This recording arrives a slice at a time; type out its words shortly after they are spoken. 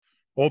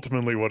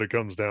ultimately what it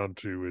comes down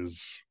to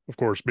is, of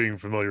course, being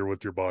familiar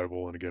with your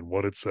Bible and again,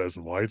 what it says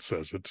and why it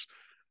says it.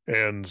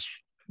 And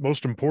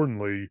most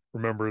importantly,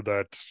 remember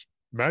that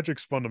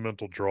magic's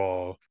fundamental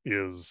draw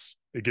is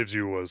it gives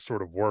you a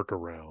sort of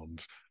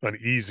workaround, an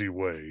easy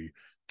way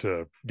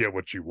to get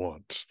what you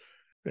want.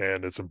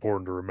 And it's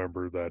important to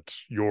remember that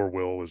your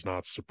will is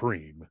not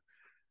supreme,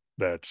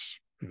 that,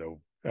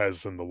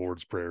 as in the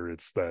Lord's Prayer,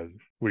 it's that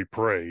we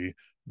pray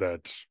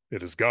that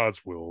it is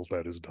God's will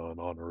that is done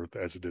on earth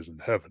as it is in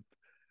heaven.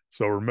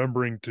 So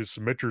remembering to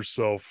submit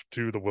yourself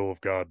to the will of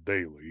God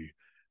daily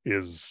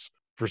is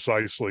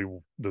precisely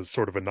the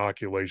sort of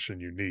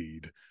inoculation you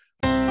need.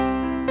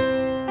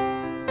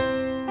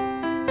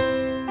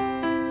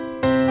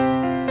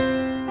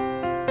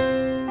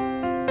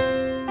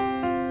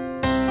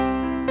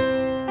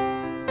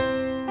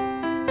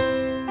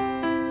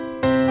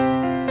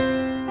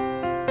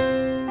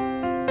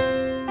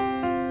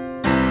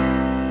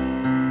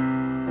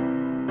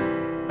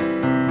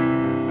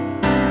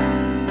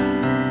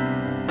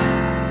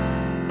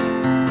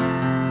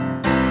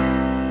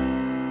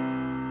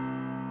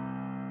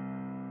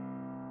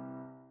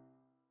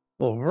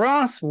 Well,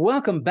 Ross,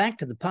 welcome back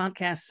to the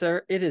podcast,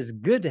 sir. It is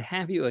good to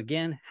have you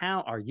again. How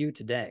are you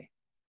today?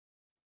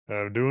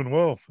 I'm doing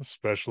well,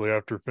 especially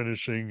after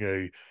finishing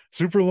a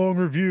super long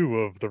review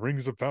of The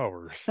Rings of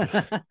Power.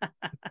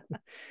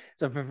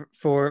 So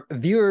for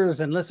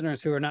viewers and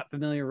listeners who are not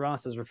familiar,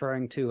 Ross is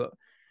referring to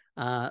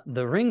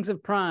The Rings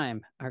of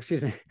Prime, or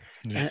excuse me,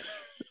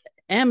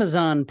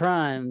 Amazon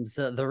Prime's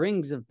The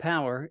Rings of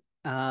Power.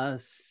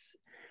 Ross,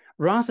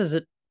 is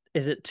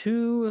it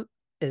too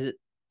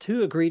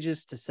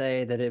egregious to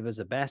say that it was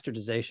a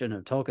bastardization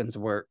of Tolkien's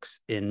works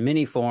in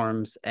many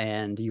forms,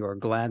 and you are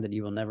glad that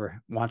you will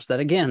never watch that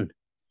again?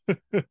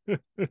 Well,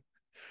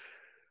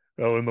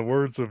 in the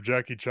words of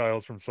Jackie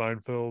Chiles from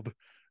Seinfeld,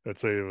 I'd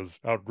say it was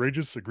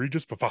outrageous,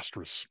 egregious,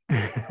 preposterous.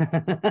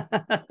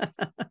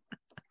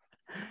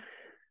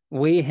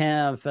 We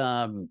have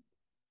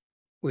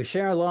we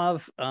share a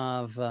love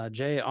of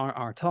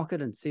J.R.R.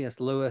 Tolkien and C.S.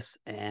 Lewis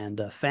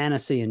and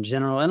fantasy in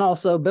general, and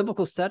also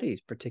biblical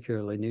studies,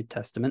 particularly New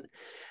Testament.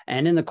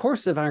 And in the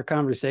course of our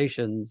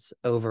conversations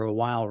over a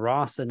while,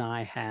 Ross and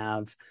I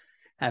have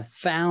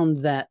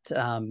found that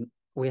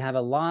we have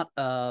a lot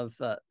of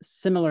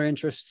similar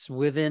interests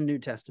within New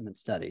Testament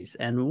studies.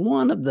 And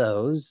one of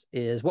those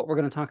is what we're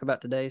going to talk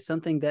about today,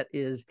 something that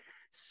is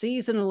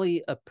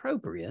seasonally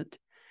appropriate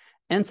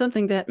and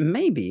something that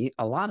maybe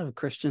a lot of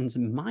Christians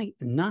might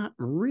not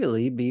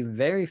really be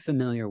very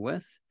familiar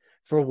with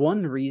for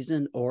one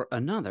reason or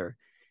another.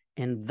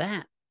 And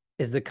that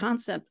is the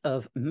concept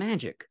of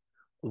magic.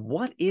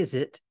 What is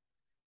it?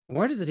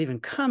 Where does it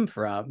even come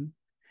from?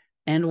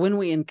 And when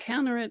we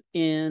encounter it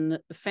in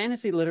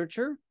fantasy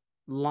literature,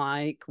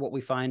 like what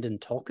we find in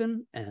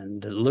Tolkien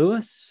and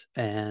Lewis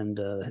and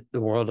the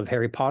world of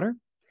Harry Potter,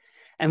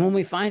 and when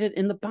we find it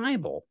in the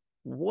Bible,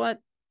 what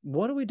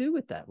do we do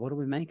with that? What do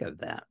we make of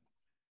that?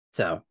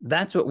 So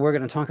that's what we're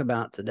going to talk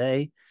about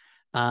today.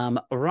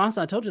 Ross,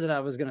 I told you that I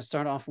was going to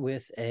start off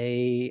with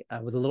a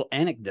little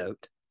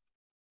anecdote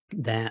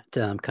that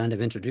kind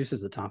of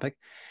introduces the topic,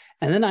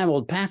 and then I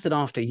will pass it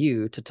off to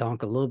you to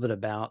talk a little bit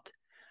about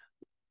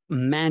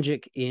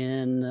magic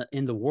in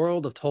the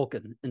world of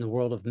Tolkien, in the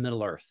world of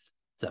Middle Earth.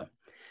 So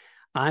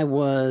I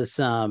was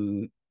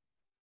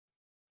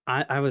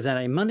I was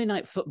at a Monday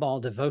Night Football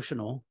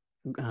devotional,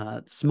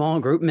 men's small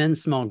group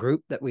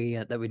that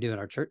we do in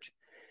our church.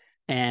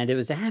 And it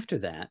was after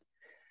that,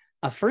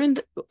 a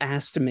friend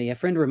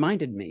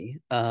reminded me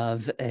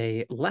of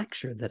a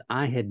lecture that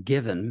I had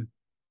given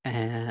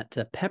at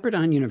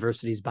Pepperdine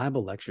University's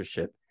Bible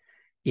lectureship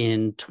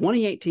in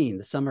 2018,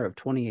 the summer of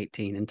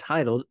 2018,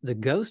 entitled The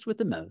Ghost with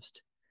the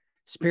Most,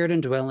 Spirit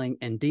Indwelling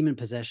and Demon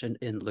Possession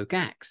in Luke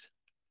Acts.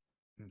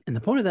 And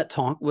the point of that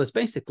talk was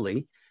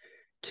basically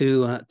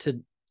to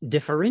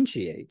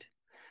differentiate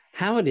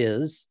how it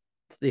is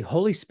the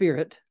Holy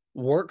Spirit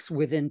works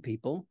within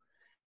people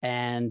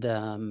and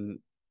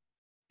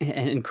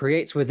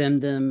creates within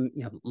them,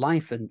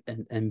 life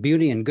and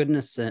beauty and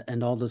goodness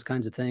and all those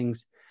kinds of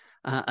things,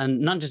 and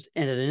not just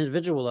at an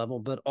individual level,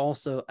 but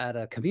also at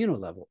a communal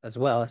level as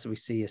well, as we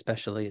see,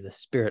 especially the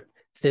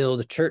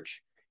Spirit-filled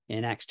church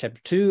in Acts chapter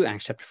 2,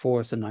 Acts chapter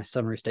 4, some nice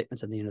summary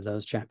statements at the end of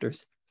those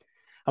chapters.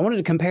 I wanted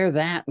to compare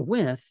that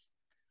with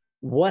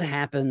what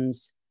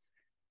happens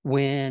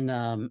when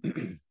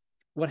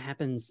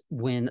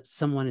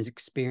someone is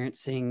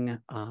experiencing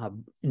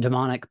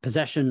demonic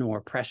possession or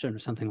oppression or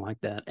something like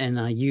that. And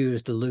I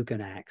used Luke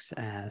and Acts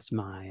as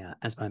my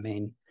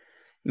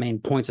main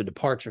points of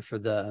departure for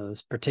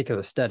those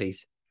particular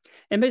studies,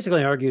 and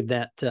basically argued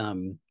that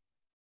and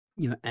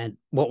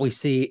what we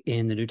see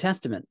in the New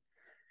Testament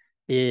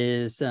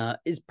is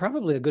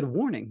probably a good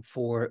warning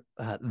for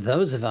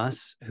those of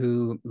us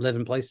who live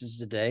in places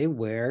today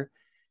where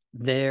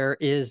there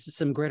is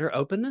some greater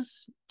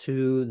openness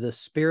to the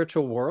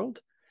spiritual world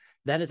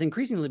that is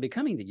increasingly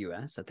becoming the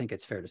U.S. I think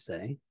it's fair to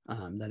say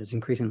that is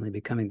increasingly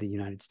becoming the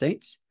United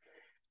States.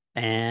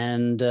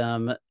 And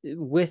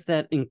with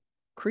that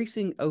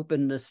increasing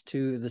openness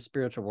to the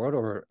spiritual world,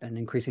 or an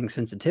increasing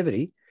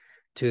sensitivity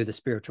to the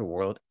spiritual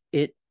world,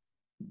 I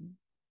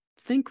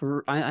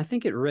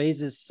think it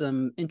raises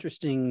some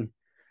interesting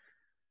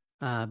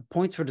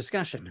points for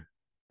discussion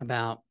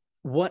about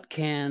what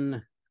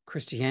can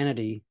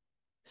Christianity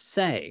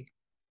say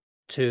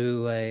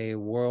to a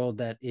world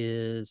that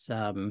is,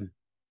 or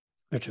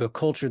to a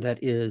culture that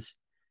is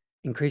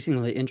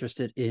increasingly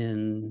interested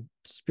in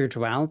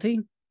spirituality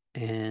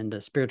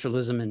and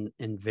spiritualism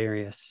in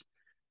various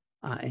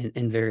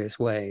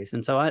ways.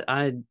 And so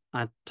I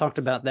talked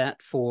about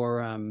that for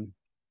about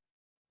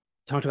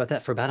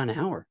an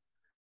hour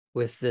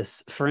with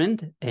this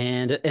friend,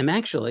 and am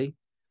actually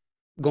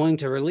going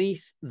to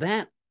release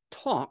that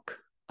talk,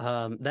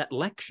 that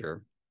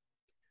lecture,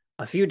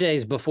 a few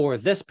days before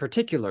this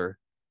particular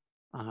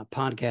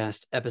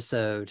podcast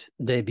episode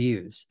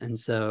debuts. And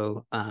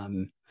so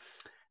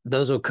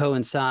those will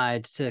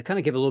coincide to kind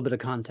of give a little bit of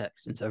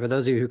context. And so for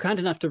those of you who are kind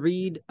enough to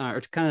read,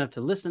 or kind enough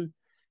to listen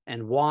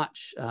and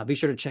watch, be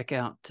sure to check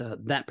out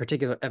that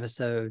particular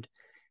episode.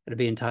 It'll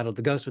be entitled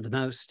 "The Ghost with the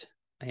Most,"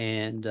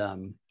 and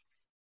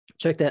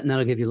check that, and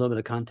that'll give you a little bit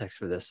of context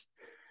for this.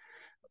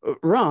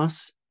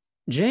 Ross,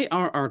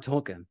 J.R.R.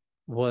 Tolkien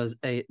was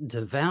a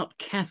devout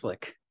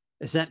Catholic.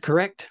 Is that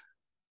correct?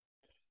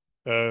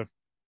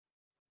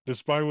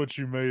 Despite what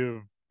you may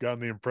have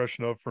gotten the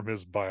impression of from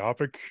his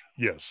biopic,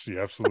 yes, he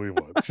absolutely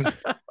was.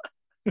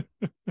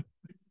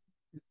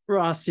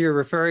 Ross, you're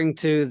referring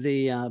to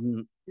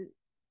the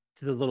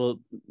little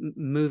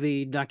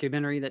movie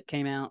documentary that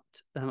came out.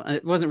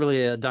 It wasn't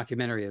really a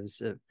documentary; it was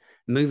a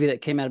movie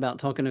that came out about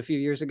Tolkien a few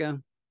years ago.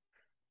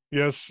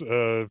 Yes,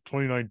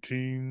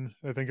 2019,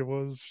 I think it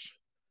was.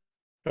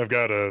 I've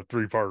got a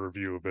 3-part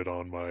review of it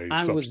on my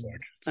Substack.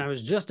 I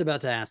was just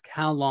about to ask,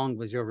 how long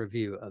was your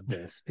review of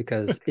this?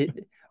 Because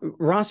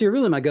Ross, you're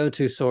really my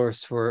go-to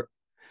source for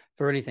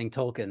anything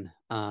Tolkien.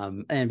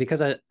 And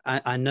because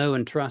I know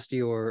and trust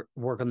your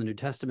work on the New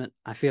Testament,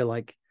 I feel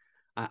like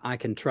I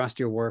can trust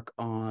your work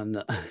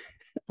on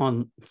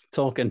on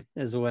Tolkien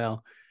as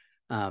well.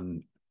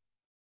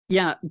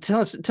 Yeah,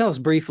 tell us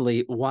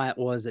briefly why it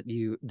was that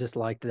you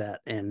disliked that,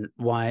 and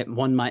why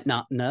one might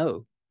not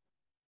know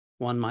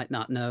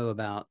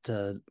about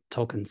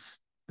Tolkien's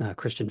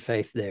Christian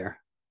faith there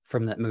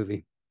from that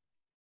movie.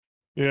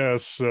 Yeah,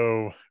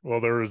 so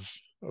there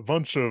was a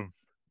bunch of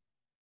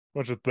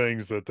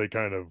things that they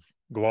kind of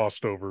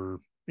glossed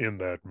over in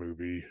that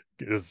movie.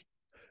 I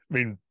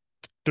mean,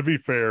 to be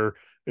fair,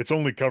 it's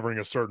only covering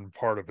a certain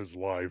part of his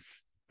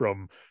life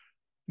from,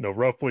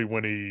 roughly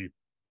when he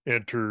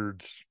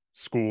entered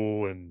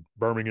school in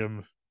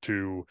Birmingham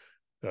to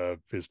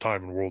his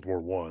time in World War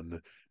One,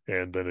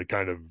 and then it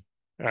kind of,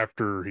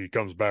 after he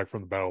comes back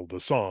from the Battle of the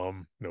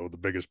Somme, the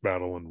biggest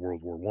battle in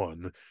World War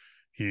One,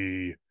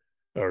 the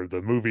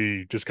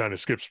movie just kind of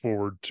skips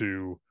forward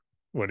to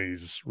when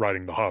he's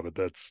writing The Hobbit.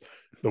 That's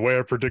the way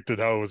I predicted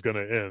how it was going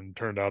to end.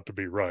 Turned out to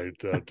be right.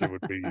 It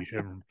would be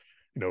him,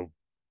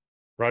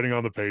 writing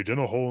on the page, "In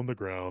a hole in the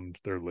ground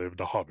there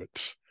lived a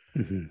hobbit,"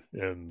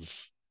 and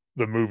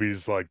the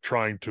movie's like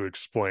trying to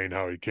explain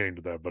how he came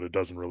to that, but it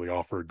doesn't really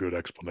offer a good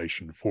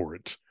explanation for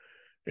it.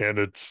 And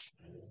it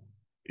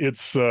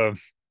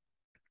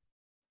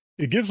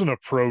gives an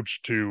approach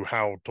to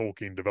how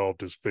Tolkien developed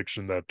his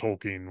fiction that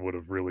Tolkien would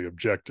have really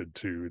objected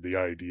to. The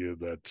idea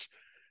that,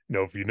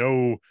 if you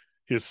know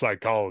his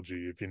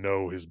psychology, if you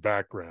know his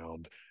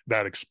background,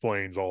 that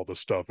explains all the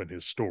stuff in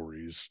his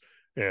stories.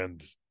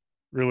 And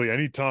really,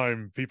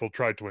 anytime people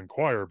tried to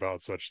inquire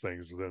about such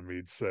things with him,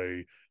 he'd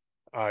say,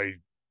 "I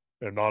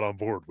am not on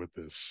board with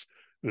this.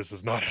 This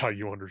is not how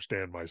you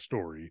understand my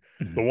story."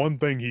 The one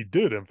thing he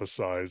did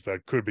emphasize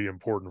that could be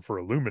important for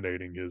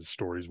illuminating his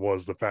stories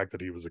was the fact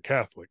that he was a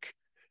Catholic.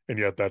 And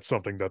yet that's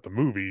something that the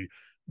movie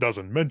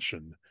doesn't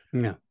mention.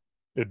 Yeah.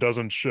 It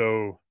doesn't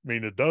show,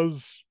 it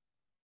does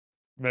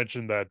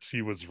mention that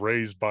he was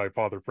raised by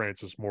Father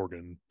Francis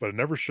Morgan, but it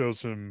never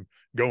shows him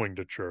going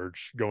to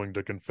church, going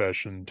to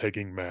confession,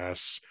 taking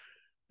mass.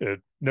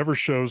 It never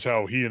shows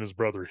how he and his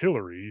brother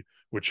Hilary,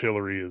 which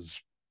Hilary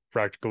is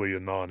practically a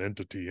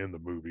non-entity in the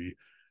movie,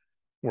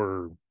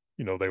 were,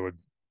 they would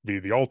be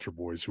the altar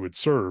boys who would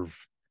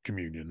serve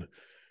communion.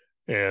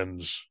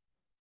 And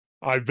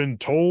I've been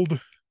told,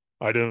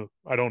 I don't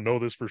know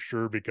this for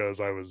sure because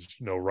I was,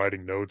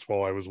 writing notes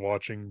while I was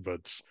watching,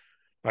 but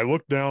I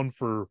looked down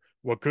for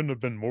what couldn't have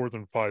been more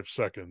than 5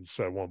 seconds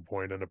at one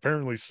point, and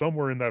apparently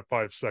somewhere in that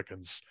 5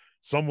 seconds,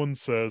 someone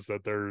says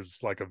that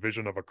there's like a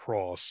vision of a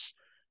cross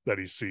that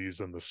he sees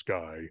in the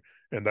sky.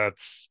 And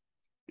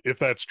if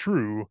that's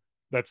true,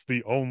 that's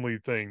the only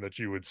thing that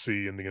you would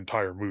see in the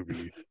entire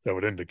movie that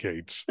would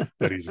indicate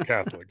that he's a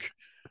Catholic.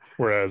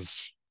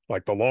 Whereas,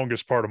 like, the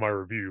longest part of my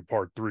review,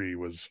 part 3,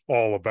 was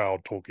all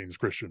about Tolkien's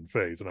Christian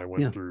faith. And I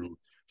went through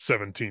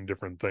 17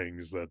 different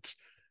things that,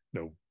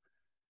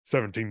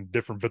 17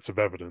 different bits of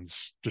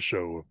evidence to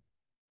show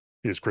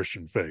his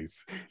Christian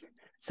faith.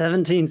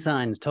 17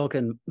 signs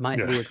Tolkien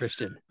might be a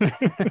Christian.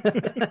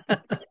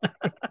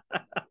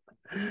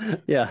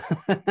 Yeah.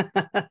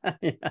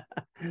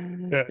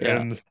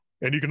 And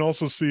And you can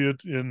also see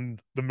it in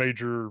the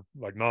major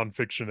like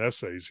nonfiction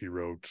essays he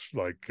wrote,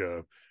 like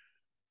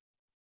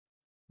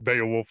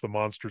Beowulf, the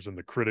Monsters and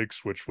the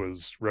Critics, which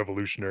was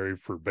revolutionary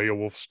for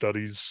Beowulf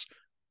studies.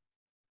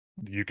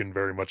 You can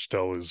very much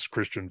tell his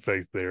Christian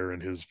faith there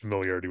and his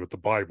familiarity with the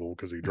Bible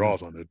because he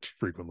draws on it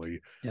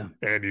frequently. Yeah.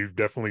 And you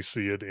definitely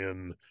see it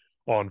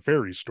on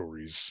fairy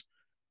stories,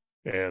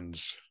 and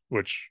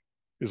which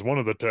is one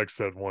of the texts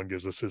that one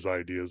gives us his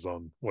ideas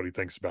on what he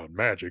thinks about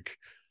magic.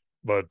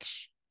 But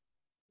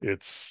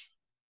it's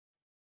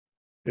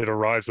it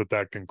arrives at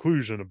that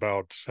conclusion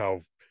about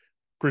how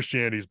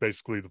Christianity is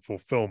basically the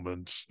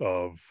fulfillment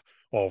of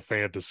all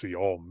fantasy,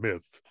 all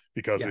myth,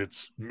 because Yeah.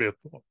 it's myth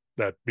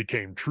that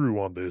became true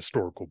on the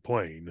historical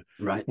plane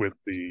Right. with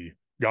the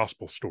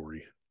gospel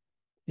story.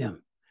 Yeah.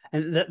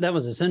 And that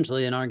was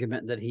essentially an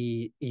argument that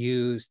he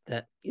used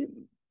that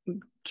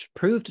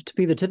proved to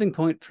be the tipping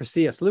point for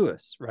C.S.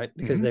 Lewis, right?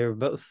 Because they were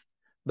both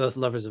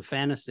lovers of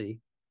fantasy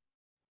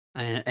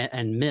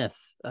and myth,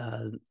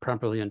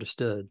 properly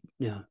understood.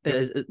 Yeah,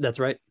 that's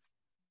right.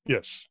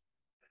 Yes.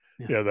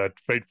 Yeah, that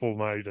fateful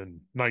night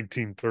in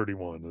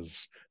 1931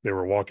 as they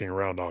were walking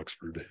around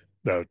Oxford.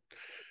 That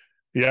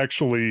he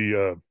actually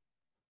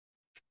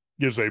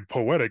gives a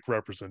poetic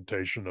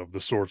representation of the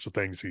sorts of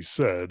things he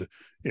said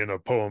in a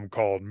poem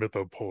called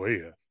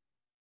Mythopoeia.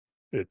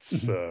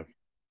 It's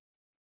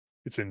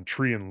it's in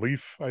Tree and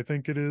Leaf, I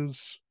think it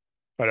is.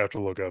 I'd have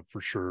to look up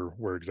for sure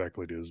where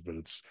exactly it is, but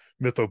it's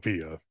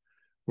Mythopoeia,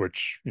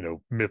 which,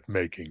 myth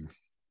making.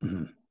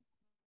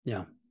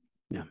 Yeah.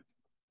 Yeah.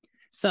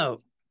 So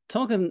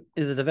Tolkien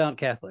is a devout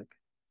Catholic,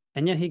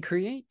 and yet he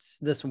creates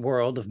this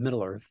world of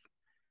Middle Earth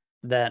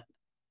that,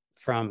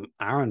 from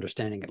our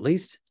understanding at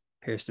least,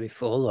 appears to be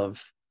full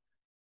of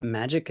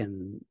magic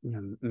and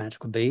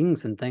magical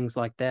beings and things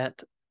like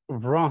that.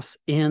 Ross,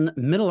 in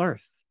Middle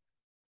Earth,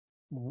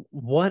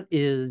 what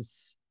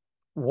is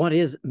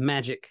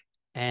magic,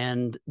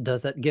 and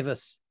does that give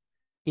us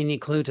any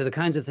clue to the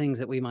kinds of things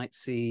that we might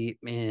see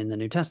in the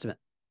New Testament,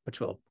 which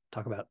we'll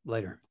talk about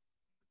later?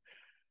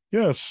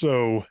 Yeah,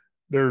 so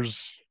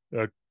there's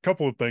a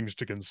couple of things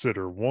to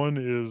consider. One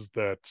is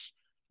that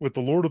with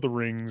the Lord of the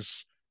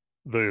Rings,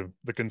 the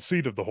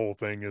conceit of the whole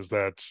thing is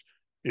that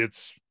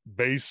it's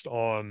based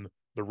on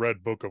the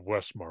Red Book of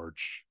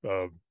Westmarch,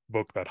 a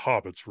book that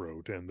hobbits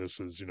wrote, and this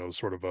is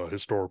sort of a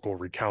historical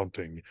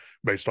recounting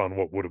based on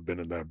what would have been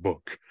in that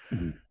book.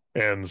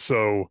 And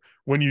so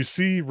when you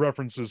see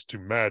references to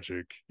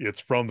magic, it's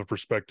from the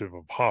perspective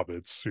of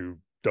hobbits who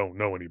don't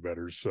know any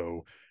better.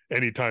 So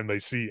anytime they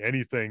see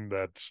anything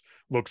that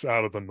looks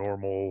out of the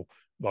normal,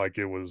 like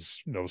it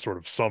was, sort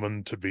of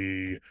summoned to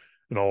be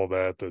and all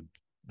that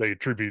they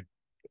attribute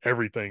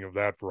everything of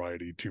that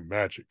variety to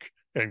magic.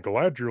 And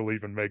Galadriel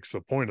even makes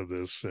a point of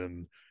this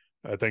in,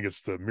 I think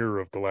it's the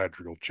Mirror of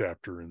Galadriel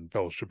chapter in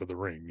Fellowship of the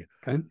Ring,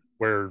 Okay.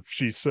 where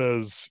she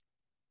says,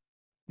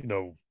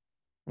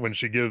 when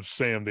she gives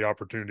Sam the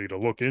opportunity to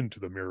look into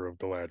the Mirror of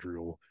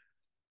Galadriel,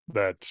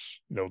 that,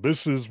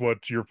 this is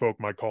what your folk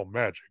might call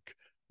magic,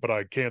 but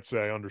I can't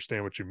say I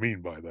understand what you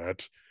mean by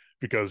that,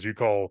 because you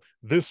call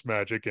this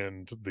magic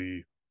and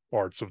the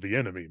arts of the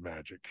enemy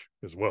magic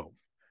as well.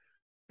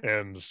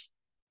 And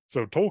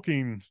so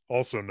Tolkien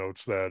also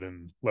notes that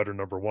in letter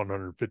number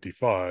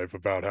 155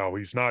 about how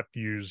he's not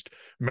used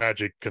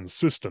magic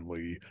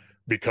consistently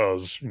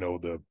because,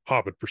 the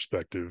Hobbit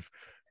perspective.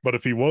 But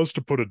if he was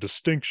to put a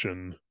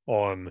distinction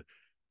on,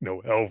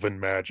 elven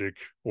magic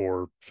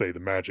or, say, the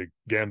magic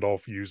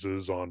Gandalf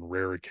uses on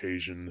rare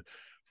occasion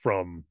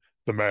from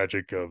the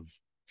magic of,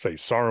 say,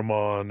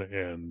 Saruman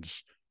and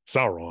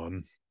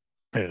Sauron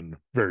and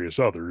various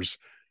others,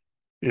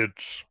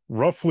 it's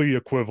roughly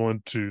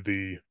equivalent to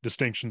the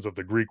distinctions of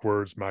the Greek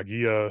words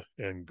magia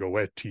and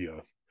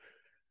goetia.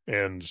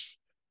 And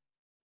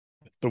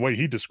the way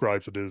he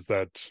describes it is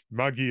that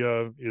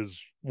magia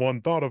is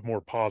one thought of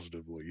more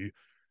positively,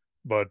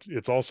 but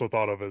it's also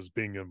thought of as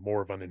being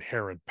more of an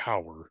inherent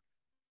power.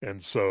 And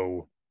uh,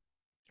 so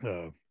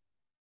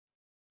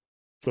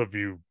if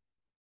you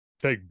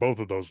take both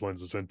of those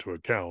lenses into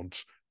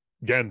account,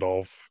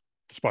 Gandalf,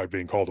 despite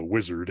being called a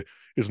wizard,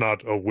 is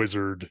not a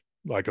wizard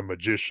like a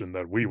magician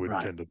that we would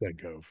tend to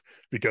think of,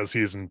 because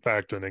he is in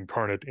fact an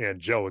incarnate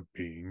angelic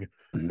being,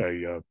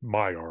 a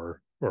Maiar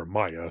or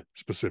Maya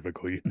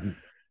specifically,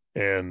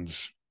 and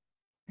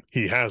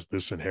he has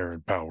this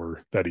inherent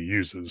power that he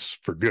uses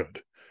for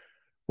good.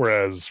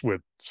 Whereas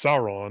with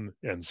Sauron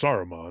and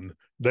Saruman,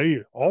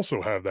 they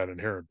also have that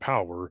inherent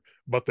power,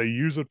 but they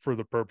use it for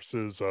the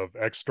purposes of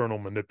external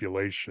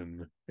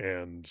manipulation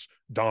and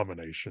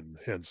domination.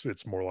 Hence,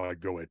 it's more like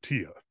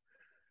Goetia.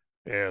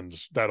 And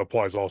that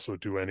applies also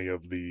to any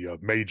of the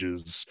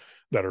mages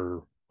that are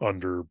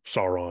under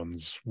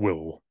Sauron's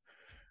will.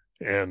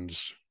 And,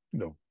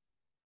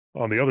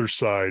 on the other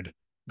side,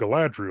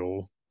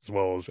 Galadriel, as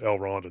well as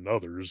Elrond and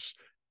others,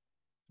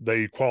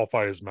 they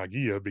qualify as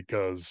magia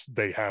because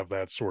they have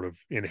that sort of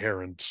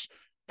inherent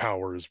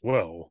power as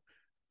well,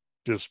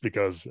 just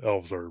because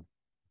elves are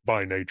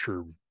by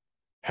nature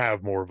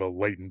have more of a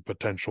latent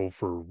potential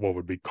for what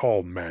would be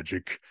called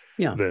magic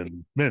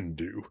than men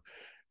do.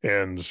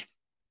 And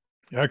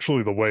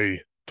actually, the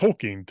way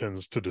Tolkien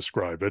tends to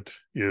describe it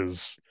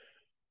is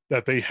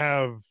that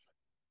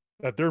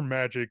their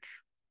magic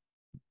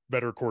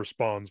better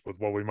corresponds with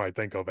what we might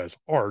think of as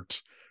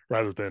art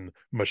rather than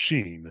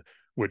machine,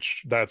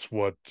 which that's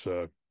what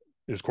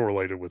is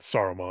correlated with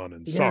Saruman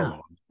and Yeah.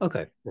 Sauron,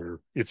 Okay. where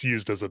it's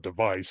used as a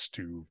device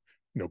to,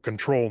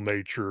 control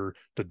nature,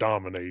 to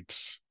dominate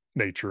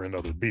nature and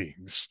other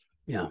beings.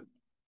 Yeah.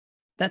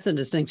 That's a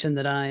distinction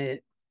that I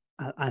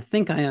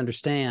think I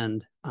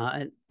understand,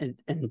 and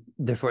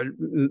therefore it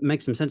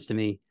makes some sense to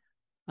me,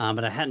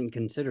 but I hadn't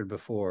considered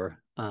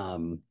before.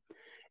 You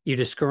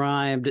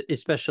described,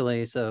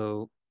 especially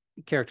so,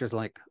 characters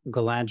like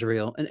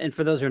Galadriel, and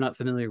for those who are not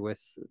familiar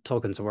with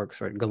Tolkien's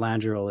works, right?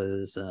 Galadriel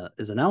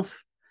is an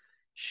elf.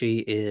 She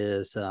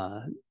is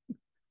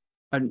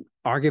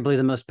arguably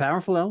the most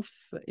powerful elf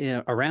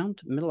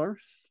around Middle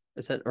Earth.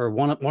 Is that, or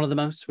one of the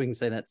most? We can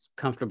say that's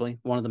comfortably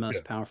one of the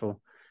most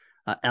powerful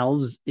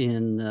elves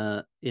in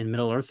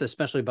Middle Earth,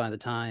 especially by the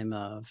time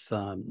of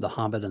The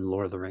Hobbit and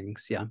Lord of the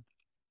Rings. Yeah,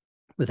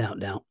 without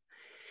doubt,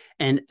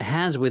 and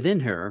has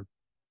within her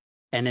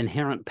an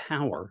inherent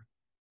power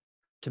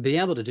to be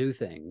able to do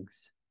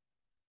things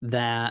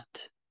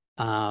that,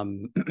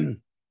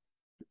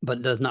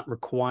 but does not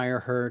require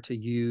her to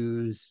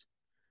use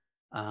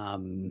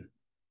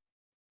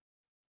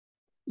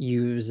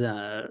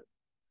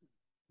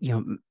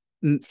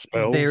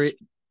Spells. very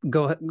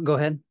go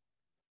ahead.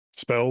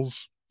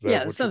 Spells.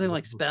 Yeah, something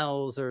like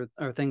spells or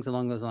things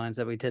along those lines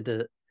that we tend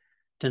to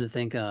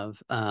think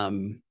of.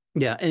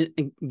 Yeah,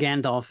 and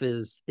Gandalf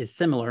is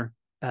similar.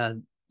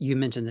 You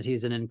mentioned that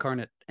he's an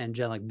incarnate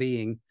angelic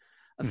being.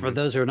 For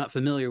those who are not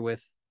familiar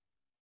with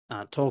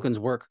Tolkien's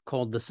work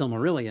called the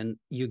Silmarillion,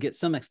 you get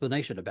some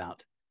explanation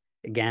about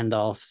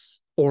Gandalf's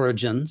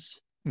origins.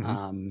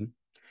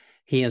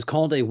 He is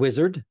called a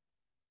wizard,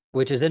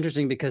 which is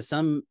interesting because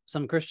some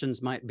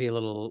Christians might be a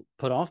little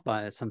put off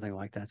by something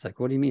like that. It's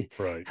like, what do you mean?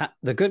 Right.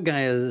 The good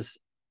guy is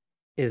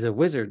a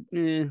wizard.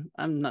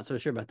 I'm not so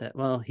sure about that.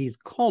 Well, he's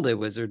called a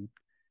wizard,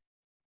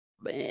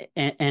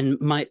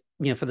 and might,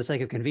 for the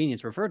sake of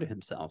convenience, refer to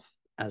himself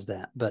as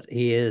that. But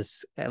he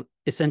is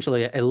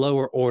essentially a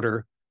lower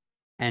order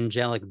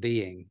angelic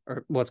being,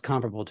 or what's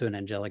comparable to an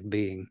angelic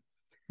being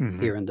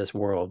here in this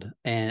world,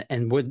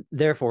 and would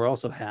therefore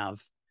also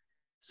have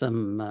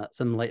some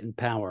latent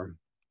power.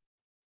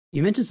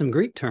 You mentioned some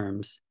Greek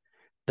terms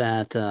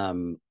that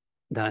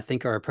I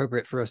think are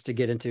appropriate for us to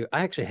get into.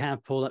 I actually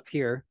have pulled up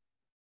here,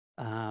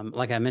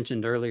 like I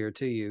mentioned earlier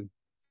to you,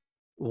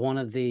 one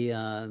of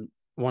the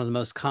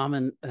most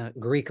common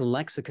Greek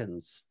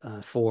lexicons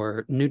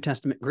for New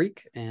Testament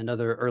Greek and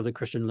other early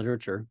Christian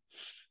literature.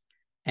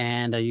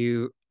 And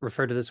you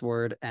refer to this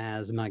word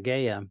as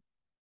mageia.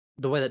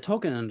 The way that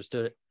Tolkien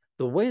understood it,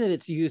 the way that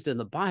it's used in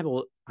the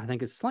Bible, I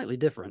think is slightly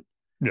different.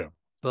 Yeah.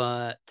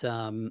 But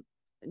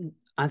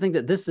I think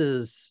that this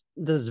is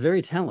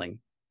very telling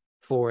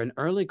for an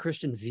early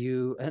Christian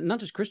view, not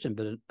just Christian,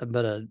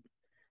 but a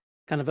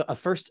kind of a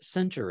first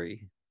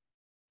century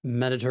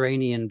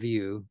Mediterranean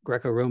view,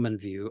 Greco-Roman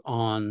view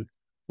on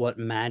what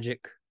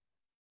magic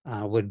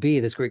would be,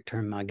 this Greek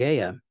term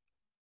mageia.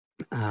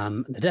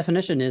 The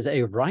definition is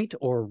a rite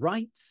or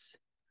rites,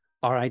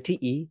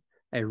 R-I-T-E,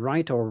 a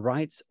rite or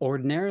rites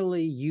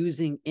ordinarily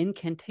using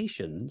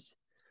incantations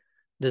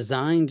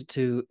designed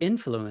to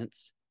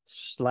influence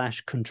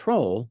 /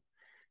 control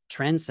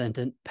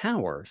transcendent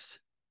powers,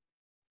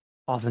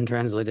 often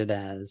translated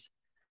as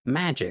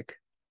magic.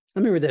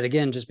 Let me read that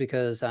again, just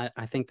because I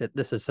think that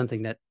this is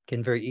something that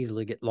can very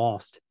easily get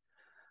lost.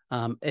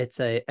 It's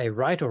a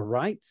rite or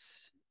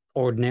rites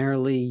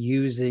ordinarily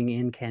using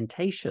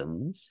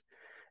incantations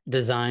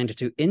designed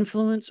to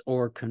influence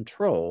or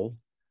control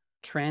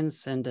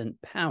transcendent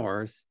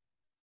powers.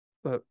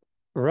 But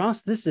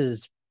Ross, this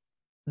is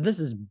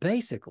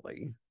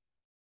basically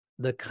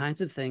the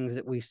kinds of things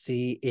that we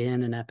see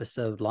in an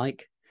episode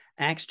like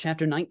Acts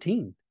chapter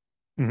 19.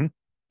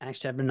 Acts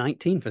chapter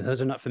 19, for those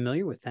who are not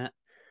familiar with that,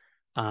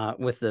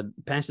 with the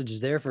passages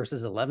there,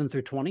 verses 11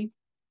 through 20,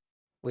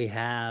 we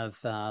have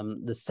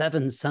the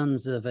 7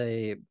 sons of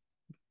a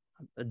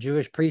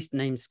Jewish priest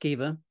named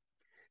Sceva.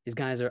 These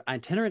guys are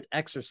itinerant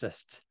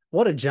exorcists.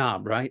 What a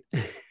job, right?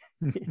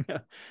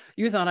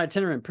 You thought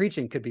itinerant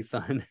preaching could be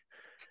fun.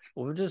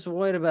 Well, just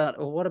what about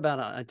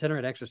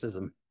itinerant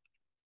exorcism?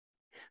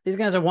 These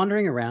guys are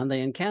wandering around.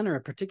 They encounter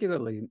a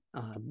particularly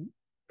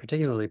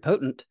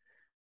potent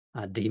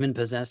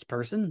demon-possessed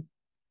person,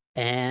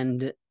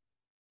 and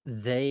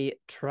they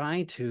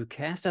try to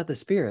cast out the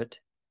spirit.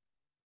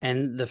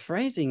 And the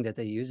phrasing that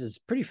they use is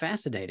pretty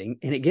fascinating,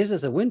 and it gives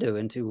us a window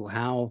into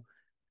how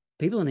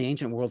people in the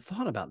ancient world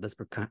thought about this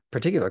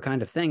particular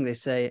kind of thing. They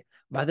say,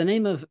 by the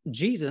name of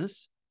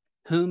Jesus,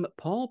 whom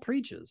Paul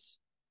preaches,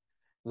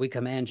 we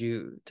command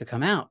you to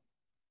come out.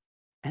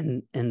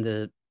 And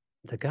the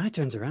guy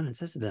turns around and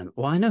says to them,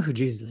 well, I know who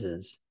Jesus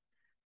is,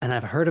 and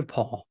I've heard of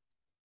Paul,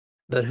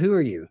 but who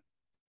are you?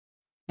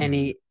 And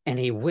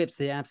he whips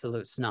the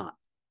absolute snot,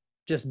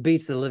 just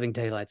beats the living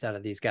daylights out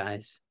of these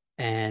guys.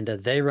 And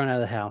they run out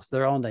of the house.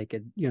 They're all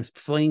naked,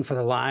 fleeing for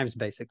their lives,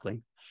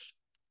 basically.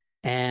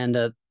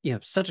 And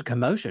such a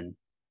commotion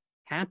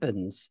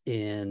happens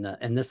in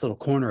this little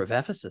corner of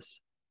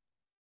Ephesus,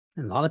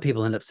 and a lot of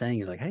people end up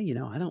saying, like, hey,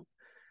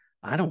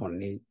 I don't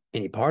want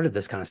any part of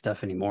this kind of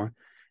stuff anymore.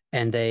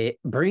 And they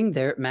bring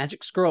their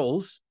magic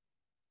scrolls,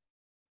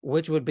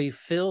 which would be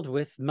filled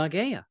with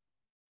magia,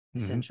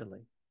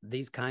 essentially.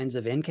 These kinds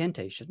of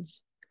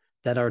incantations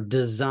that are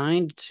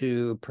designed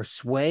to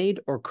persuade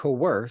or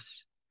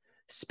coerce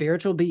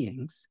spiritual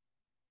beings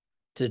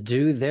to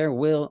do their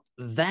will.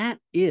 That's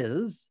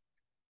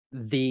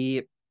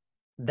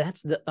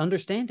the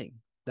understanding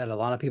that a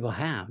lot of people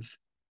have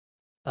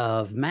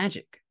of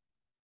magic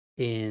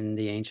in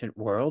the ancient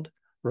world.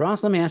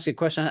 Ross, let me ask you a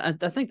question. I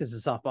think this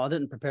is softball. I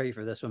didn't prepare you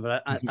for this one,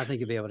 but I think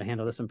you'll be able to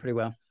handle this one pretty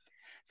well.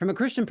 From a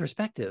Christian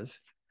perspective,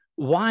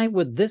 why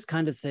would this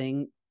kind of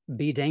thing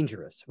be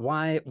dangerous?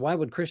 Why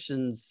would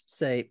Christians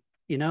say,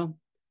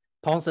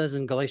 Paul says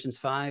in Galatians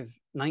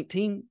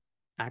 5:19,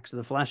 acts of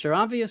the flesh are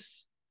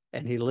obvious,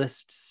 and he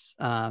lists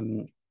a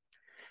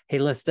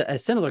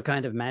similar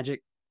kind of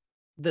magic.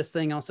 This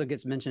thing also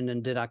gets mentioned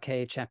in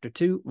Didache chapter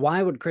 2.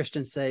 Why would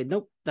Christians say,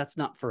 nope, that's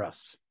not for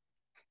us?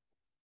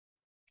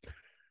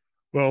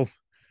 Well,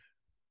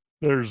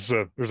 there's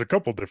a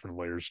couple different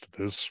layers to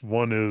this.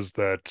 One is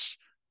that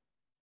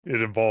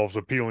it involves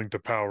appealing to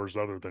powers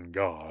other than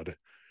God,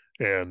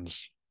 and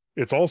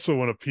it's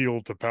also an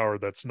appeal to power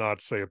that's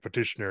not, say, a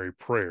petitionary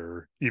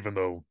prayer, even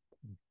though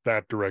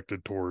that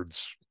directed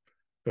towards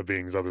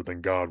beings other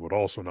than God would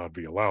also not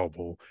be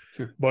allowable.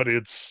 Sure. But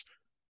it's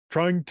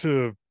trying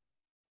to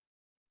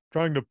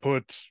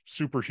put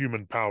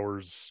superhuman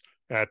powers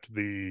at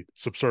the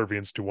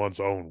subservience to one's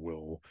own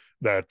will,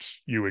 that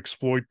you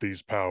exploit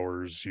these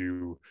powers,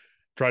 you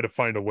try to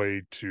find a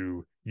way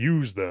to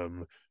use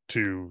them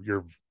to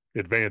your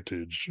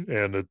advantage.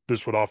 And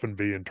this would often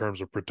be in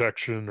terms of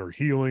protection or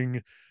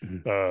healing,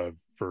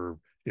 for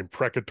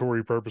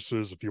imprecatory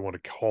purposes, if you want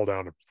to call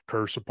down a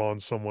curse upon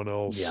someone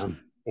else,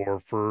 or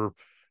for,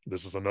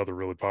 this is another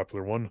really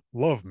popular one,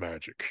 love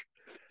magic.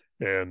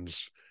 And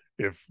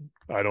if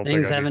I don't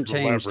Things think I haven't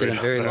changed in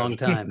a very long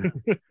time.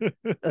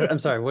 I'm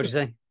sorry, what'd you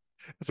say?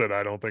 I said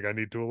I don't think I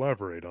need to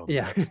elaborate on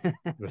that.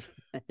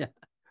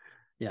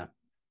 Yeah.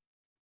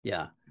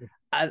 Yes,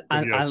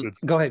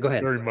 it's go ahead.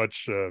 very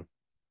much an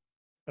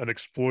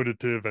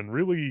exploitative and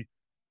really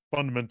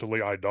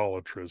fundamentally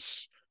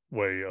idolatrous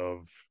way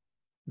of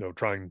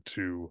trying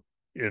to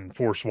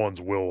enforce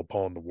one's will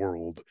upon the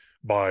world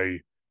by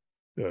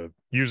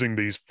using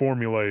these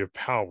formulae of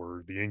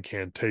power, the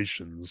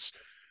incantations,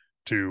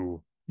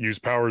 to use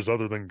powers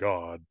other than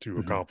God to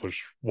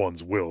accomplish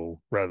one's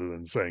will, rather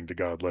than saying to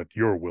God, let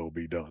your will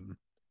be done,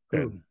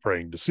 and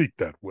praying to seek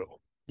that will.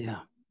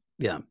 Yeah.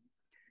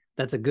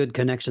 That's a good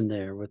connection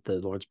there with the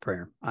Lord's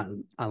Prayer.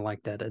 I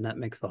like that, and that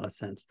makes a lot of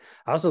sense.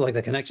 I also like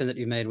the connection that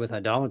you made with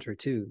idolatry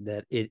too,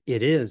 that it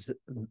is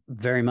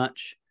very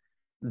much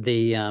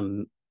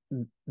the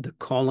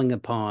calling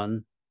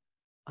upon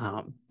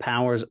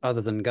powers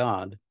other than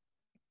God,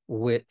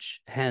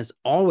 which has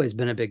always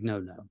been a big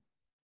no-no.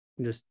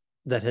 Just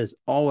that has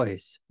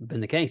always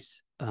been the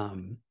case.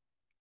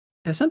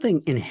 There's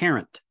something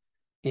inherent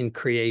in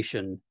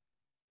creation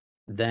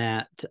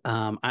that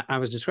I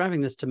was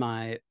describing this to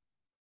my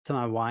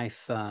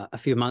wife a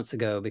few months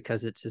ago,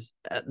 because it's just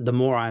the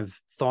more I've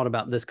thought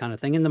about this kind of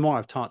thing, and the more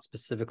I've taught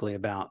specifically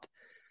about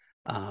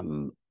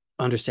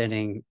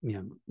understanding,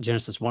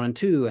 Genesis 1 and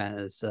 2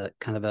 as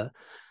kind of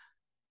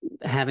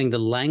having the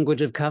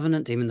language of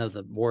covenant, even though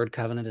the word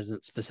covenant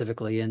isn't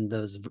specifically in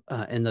those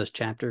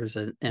chapters,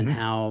 and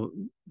how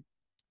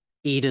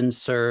Eden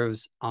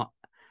serves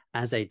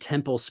as a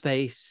temple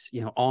space,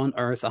 on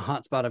earth, a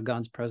hotspot of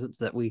God's presence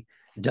that we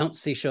don't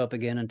see show up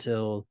again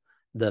until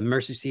the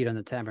mercy seat on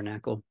the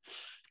tabernacle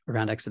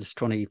around Exodus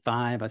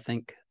 25, I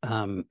think.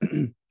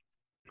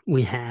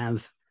 We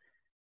have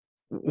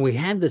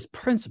this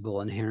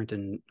principle inherent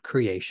in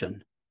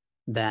creation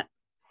that,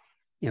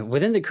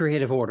 within the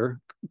creative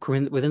order,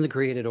 within the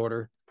created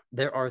order,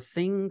 there are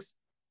things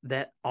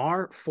that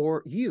are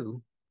for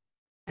you,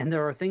 and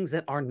there are things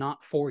that are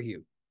not for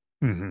you.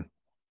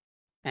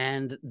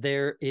 And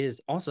there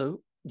is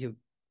also,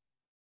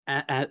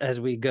 as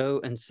we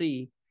go and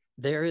see,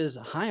 there is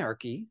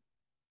hierarchy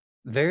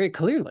very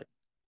clearly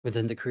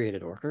within the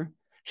created order,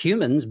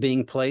 humans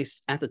being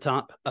placed at the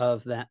top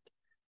of that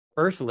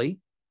earthly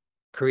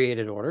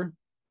created order.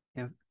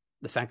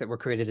 The fact that we're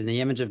created in the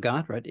image of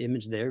God, right?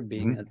 Image there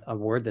being a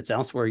word that's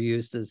elsewhere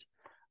used as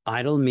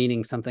idol,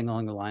 meaning something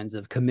along the lines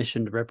of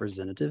commissioned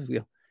representative.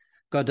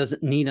 God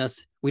doesn't need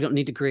us. We don't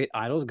need to create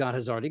idols. God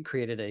has already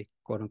created a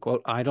quote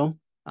unquote idol.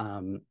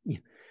 For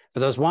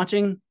those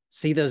watching,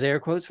 see those air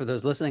quotes. For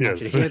those listening, I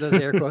want you to hear those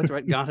air quotes,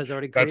 right? God has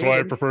already created. That's why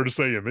I prefer to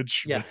say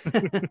image. Yeah.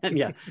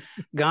 Yeah.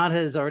 God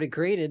has already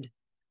created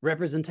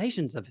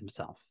representations of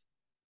himself.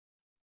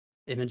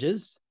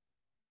 Images.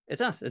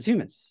 It's us, it's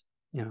humans,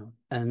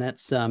 and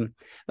that's and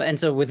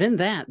so within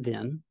that,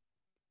 then,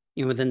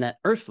 within that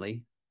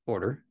earthly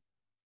order,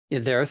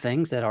 there are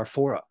things that are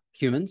for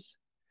humans,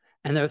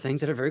 and there are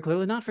things that are very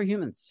clearly not for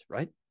humans,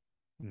 right?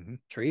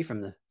 Tree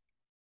from the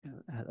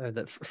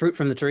the fruit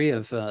from the tree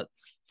of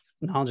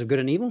knowledge of good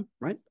and evil,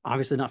 right?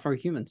 Obviously not for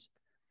humans.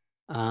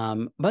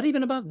 But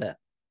even above that,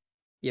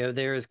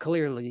 there is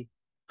clearly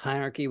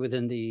hierarchy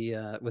within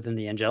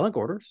the angelic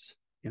orders,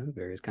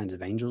 various kinds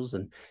of angels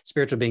and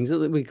spiritual beings.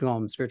 We call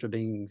them spiritual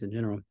beings in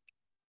general.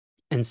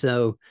 And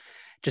so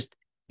just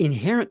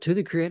inherent to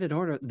the created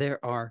order,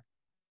 there are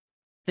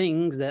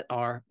things that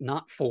are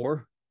not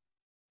for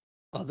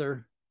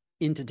other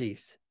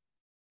entities.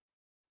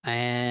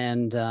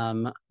 And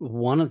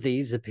one of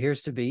these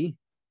appears to be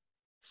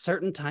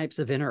certain types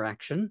of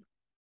interaction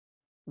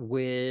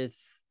with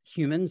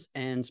humans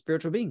and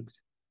spiritual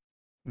beings.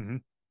 Mm-hmm.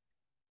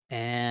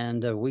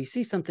 And we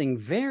see something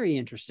very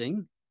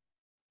interesting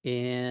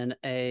in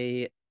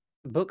a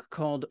book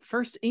called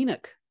First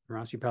Enoch.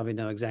 Ross, you probably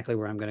know exactly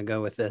where I'm going to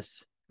go with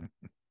this.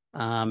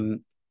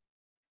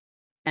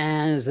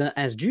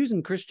 As Jews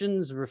and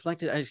Christians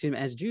reflected,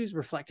 as Jews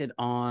reflected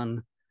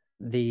on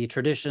the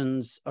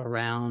traditions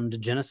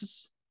around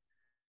Genesis,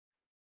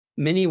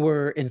 many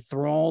were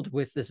enthralled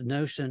with this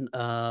notion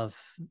of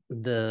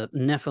the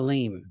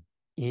Nephilim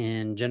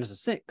in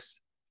Genesis 6.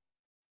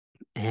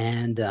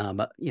 And,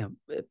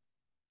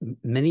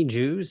 many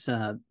Jews,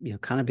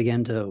 kind of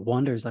began to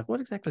wonder, like, what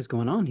exactly is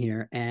going on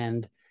here?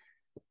 And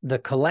the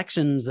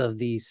collections of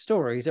these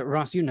stories,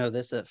 Ross, you know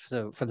this,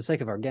 so for the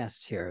sake of our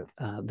guests here,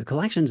 the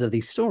collections of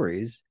these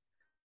stories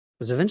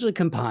was eventually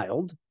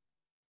compiled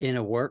in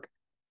a work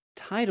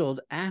titled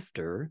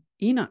after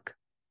Enoch,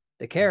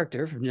 the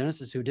character from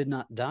Genesis who did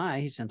not die.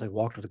 He simply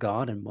walked with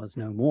God and was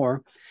no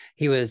more.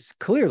 He was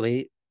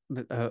clearly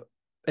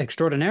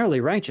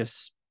extraordinarily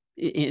righteous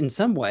in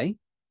some way.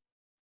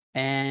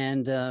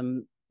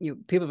 And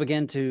people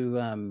began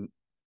to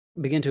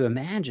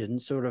imagine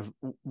sort of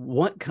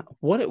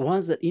what it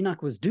was that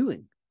Enoch was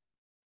doing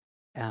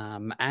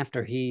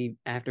after he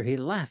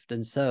left.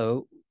 And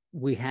so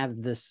we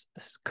have this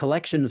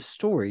collection of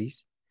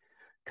stories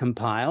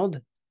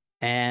compiled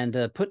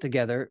and put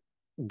together,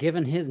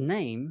 given his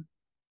name,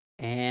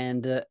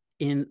 and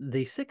in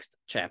the 6th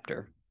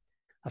chapter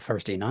of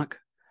First Enoch,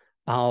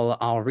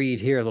 I'll read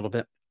here a little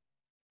bit.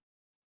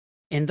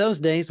 In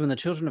those days when the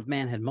children of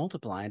man had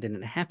multiplied, and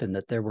it happened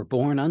that there were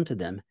born unto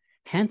them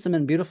handsome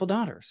and beautiful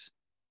daughters.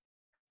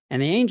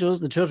 And the angels,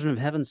 the children of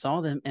heaven,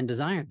 saw them and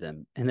desired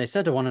them. And they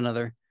said to one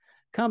another,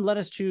 come, let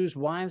us choose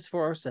wives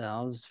for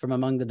ourselves from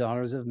among the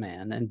daughters of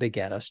man, and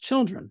begat us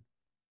children.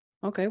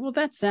 Okay, well,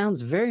 that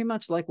sounds very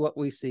much like what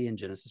we see in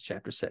Genesis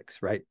chapter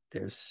 6, right?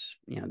 There's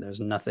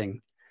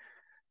nothing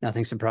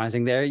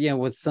surprising there,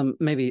 with some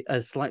maybe a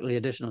slightly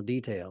additional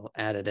detail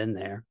added in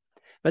there.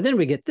 But then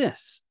we get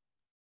this,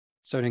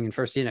 starting in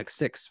 1 Enoch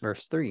 6,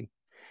 verse 3.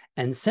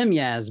 And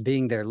Semyaz,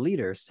 being their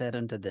leader, said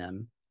unto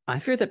them, I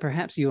fear that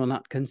perhaps you will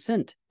not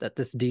consent that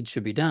this deed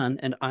should be done,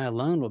 and I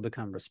alone will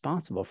become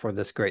responsible for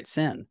this great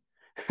sin.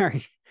 All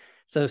right.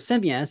 So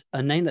Semyaz,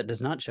 a name that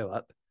does not show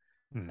up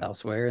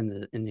elsewhere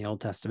in the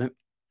Old Testament,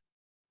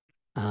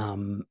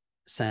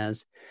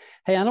 says,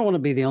 hey, I don't want to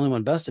be the only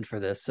one busted for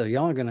this, so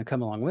y'all are going to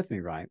come along with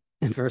me, right?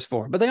 In verse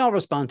 4, but they all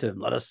respond to him,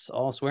 let us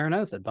all swear an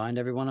oath that bind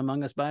everyone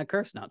among us by a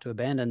curse, not to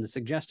abandon the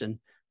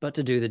suggestion, but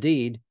to do the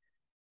deed.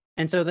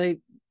 And so they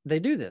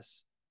do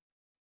this.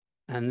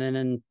 And then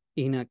in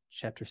Enoch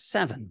chapter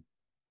 7,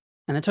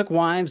 and they took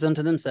wives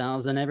unto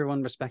themselves, and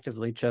everyone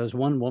respectively chose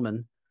one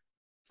woman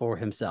for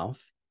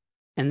himself,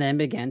 and then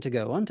began to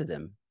go unto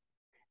them.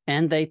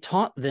 And they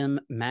taught them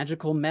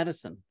magical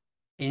medicine,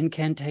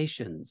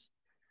 incantations,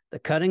 the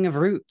cutting of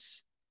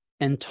roots,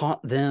 and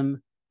taught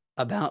them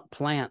about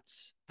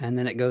plants. And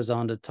then it goes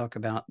on to talk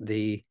about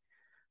the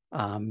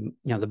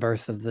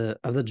birth of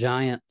the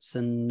giants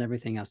and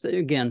everything else.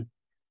 Again,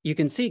 you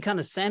can see kind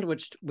of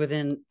sandwiched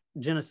within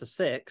Genesis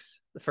 6,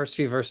 the first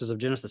few verses of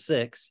Genesis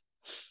 6,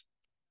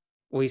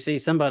 we see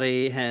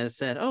somebody has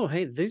said, oh,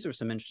 hey, these are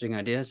some interesting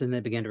ideas, and they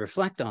begin to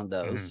reflect on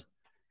those.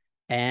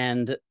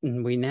 And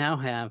we now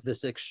have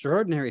this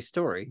extraordinary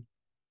story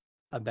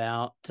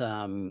about,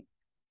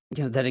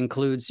 that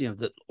includes,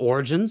 the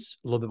origins,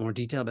 a little bit more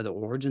detail about the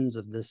origins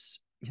of this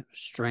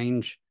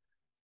strange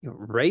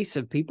race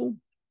of people,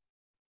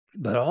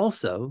 but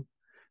also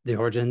the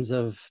origins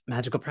of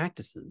magical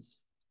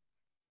practices.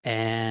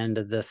 And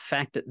the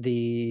fact that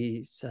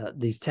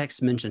these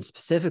texts mention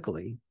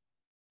specifically,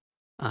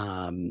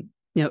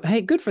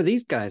 hey, good for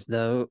these guys,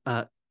 though.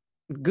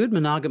 Good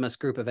monogamous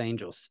group of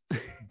angels.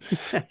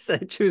 So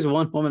choose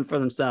one woman for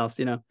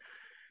themselves.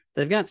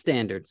 They've got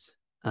standards.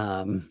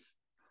 But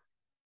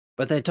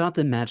they taught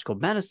them magical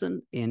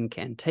medicine,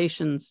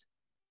 incantations,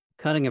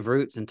 cutting of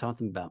roots, and taught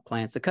them about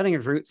plants. The cutting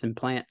of roots and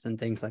plants and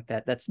things like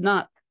that. That's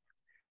not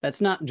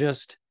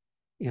just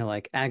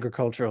like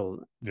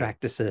agricultural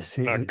practices.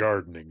 Not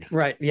gardening.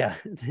 Right. Yeah.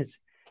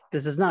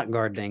 This is not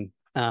gardening.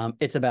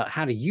 It's about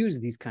how to use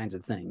these kinds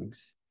of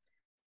things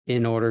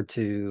in order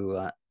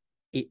to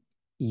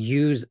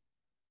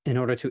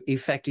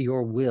effect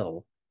your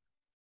will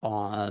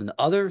on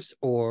others,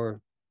 or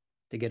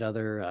to get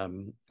other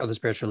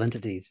spiritual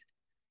entities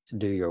to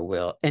do your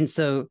will. And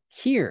so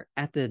here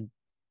at the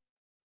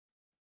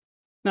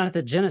not at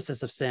the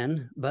genesis of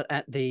sin, but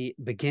at the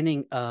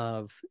beginning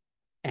of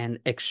an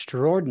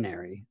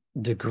extraordinary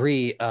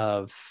degree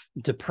of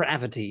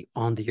depravity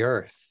on the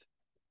earth.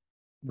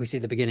 We see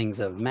the beginnings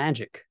of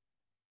magic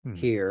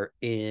here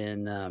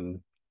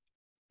in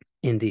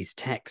these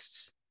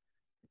texts.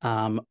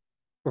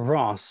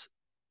 Ross,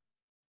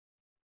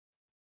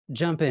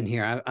 jump in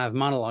here. I've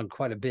monologued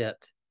quite a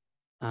bit.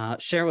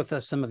 Share with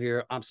us some of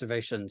your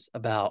observations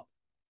about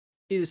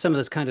some of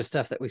this kind of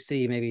stuff that we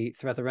see maybe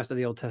throughout the rest of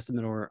the Old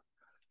Testament or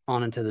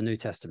on into the New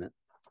Testament.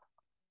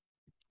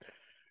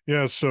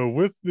 Yeah, so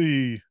with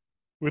the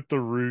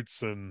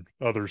roots and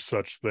other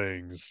such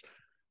things,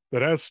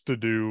 that has to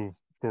do,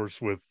 of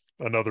course, with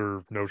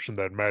another notion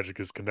that magic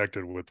is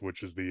connected with,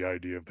 which is the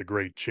idea of the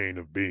great chain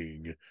of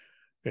being,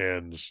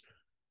 and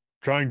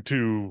trying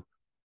to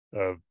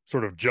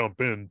sort of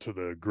jump into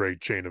the great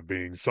chain of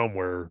being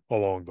somewhere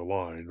along the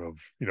line of,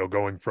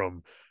 going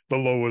from the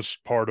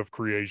lowest part of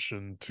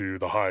creation to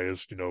the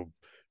highest,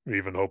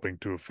 even hoping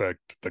to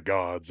affect the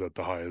gods at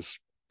the highest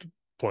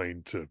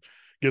plane to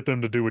get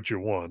them to do what you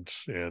want.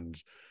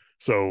 And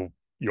so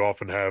you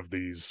often have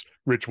these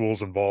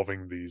rituals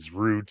involving these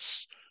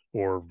roots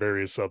or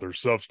various other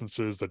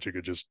substances that you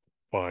could just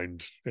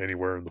find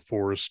anywhere in the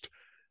forest,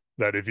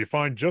 that if you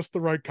find just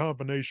the right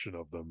combination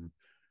of them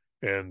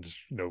and,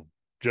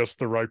 just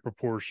the right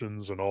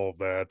proportions and all of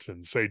that,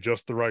 and say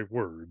just the right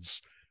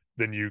words,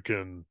 then you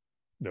can,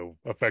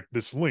 affect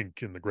this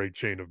link in the great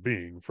chain of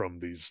being from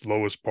these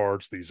lowest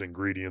parts, these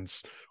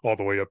ingredients, all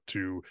the way up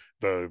to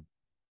the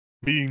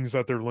beings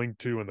that they're linked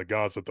to and the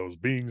gods that those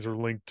beings are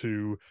linked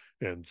to,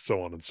 and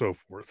so on and so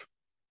forth.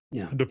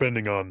 Yeah.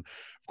 Depending on,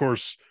 of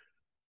course,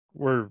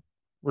 we're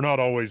not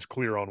always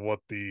clear on what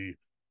the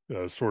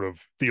sort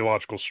of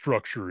theological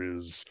structure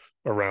is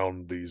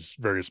around these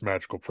various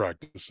magical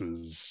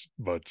practices,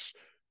 but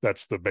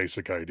that's the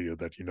basic idea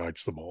that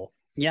unites them all.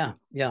 Yeah,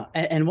 yeah.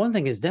 And one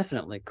thing is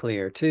definitely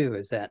clear too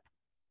is that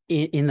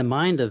in the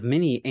mind of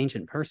many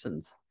ancient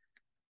persons,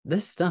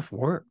 this stuff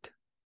worked.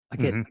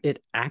 Like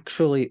it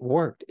actually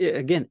worked.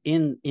 Again,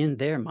 in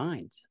their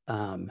minds.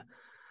 I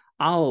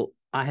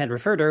had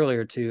referred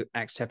earlier to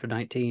Acts chapter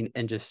 19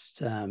 and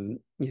just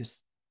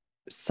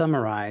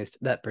summarized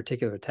that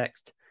particular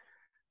text,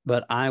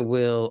 but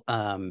I'll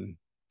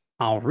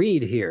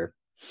read here,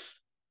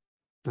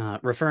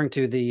 referring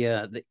to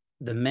the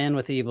man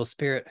with the evil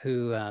spirit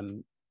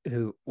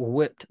who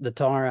whipped the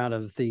tar out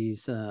of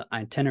these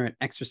itinerant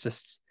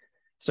exorcists,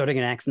 starting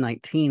in Acts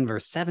 19,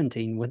 verse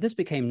 17. When this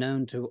became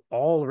known to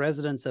all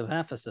residents of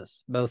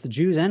Ephesus, both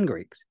Jews and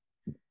Greeks,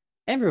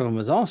 everyone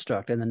was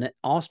awestruck, and in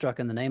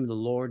the name of the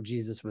Lord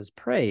Jesus was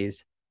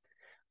praised.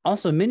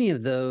 Also, many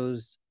of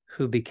those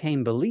who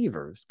became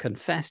believers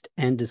confessed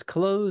and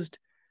disclosed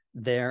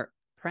their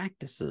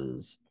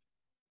practices.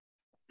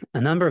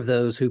 A number of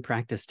those who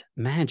practiced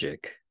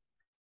magic.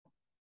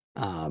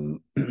 Let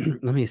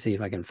me see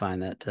if I can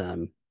find that.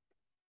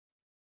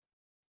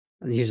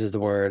 It uses the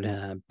word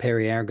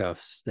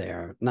periergos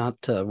there, not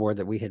a word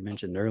that we had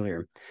mentioned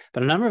earlier.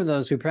 But a number of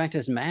those who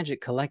practiced magic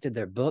collected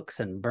their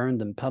books and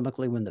burned them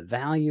publicly. When the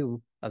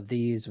value of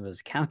these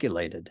was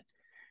calculated,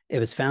 it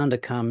was found to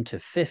come to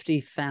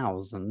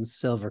 50,000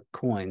 silver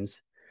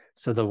coins.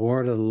 So the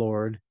word of the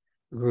Lord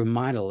grew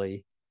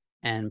mightily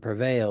and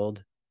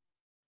prevailed.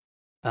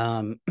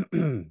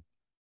 Craig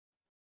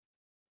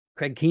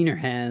Keener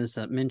has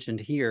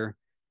mentioned here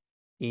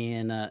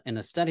in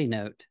a study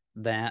note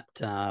that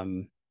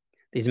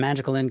these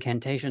magical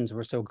incantations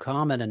were so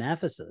common in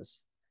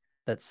Ephesus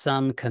that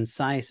some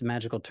concise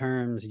magical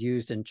terms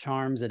used in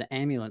charms and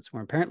amulets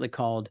were apparently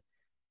called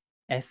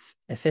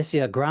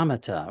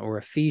Ephesiagrammata, or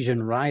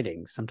Ephesian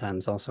writings,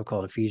 sometimes also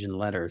called Ephesian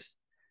letters.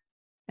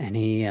 And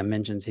he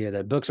mentions here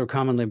that books were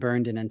commonly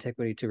burned in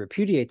antiquity to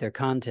repudiate their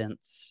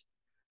contents,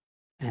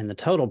 and the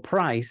total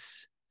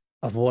price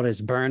of what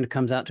is burned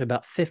comes out to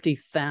about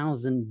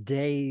 50,000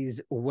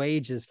 days'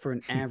 wages for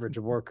an average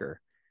worker.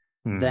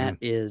 That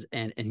is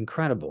an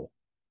incredible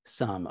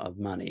sum of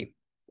money.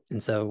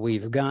 And so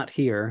we've got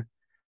here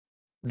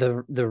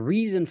the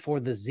reason for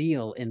the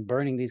zeal in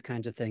burning these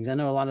kinds of things. I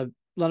know a lot of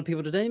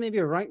people today maybe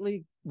are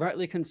rightly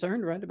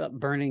concerned, right, about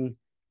burning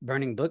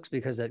books,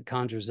 because that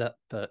conjures up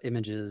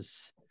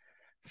images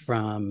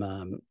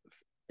from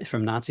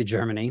Nazi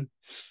Germany.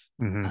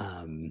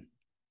 And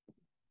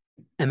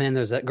then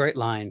there's that great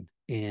line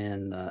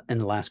in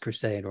the Last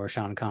Crusade where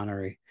Sean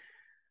Connery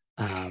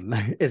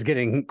is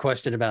getting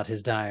questioned about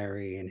his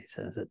diary, and he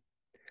says,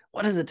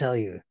 "What does it tell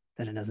you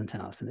that it doesn't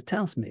tell us?" And it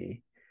tells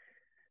me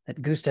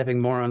that goose-stepping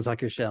morons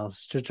like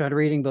yourselves should try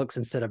reading books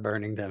instead of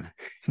burning them.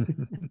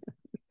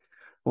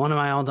 One of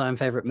my all-time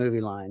favorite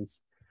movie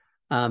lines.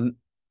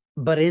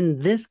 But in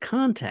this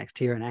context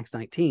here in Acts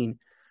 19,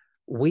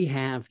 we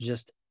have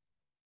just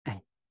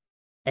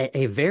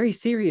a very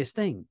serious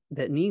thing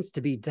that needs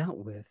to be dealt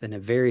with in a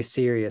very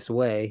serious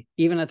way,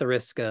 even at the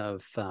risk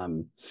of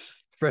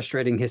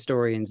frustrating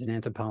historians and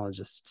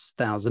anthropologists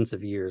thousands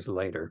of years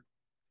later.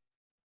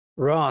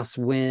 Ross,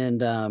 when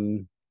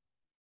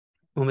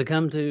we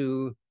come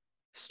to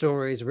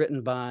stories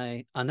written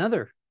by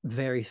another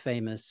very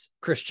famous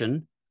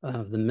Christian,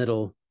 of the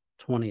middle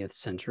 20th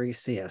century,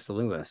 C.S.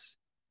 Lewis,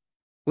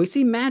 we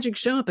see magic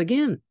show up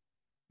again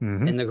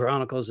in the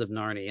Chronicles of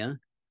Narnia.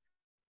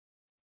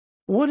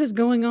 What is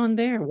going on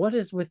there? What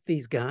is with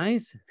these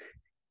guys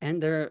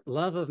and their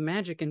love of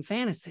magic and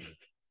fantasy?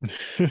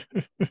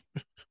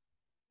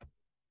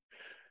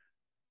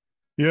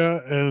 Yeah,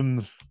 and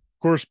of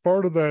course,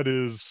 part of that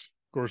is,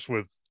 of course,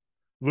 with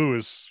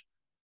Lewis,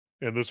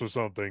 and this was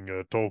something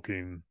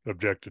Tolkien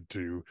objected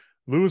to.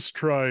 Lewis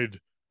tried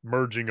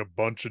merging a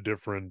bunch of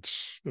different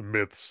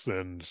myths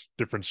and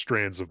different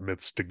strands of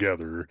myths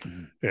together,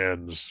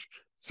 and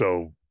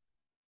so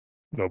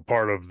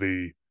part of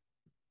the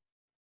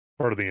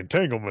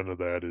entanglement of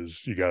that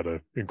is you got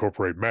to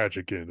incorporate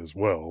magic in as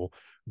well.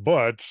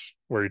 But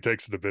where he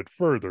takes it a bit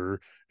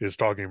further is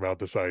talking about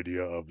this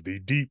idea of the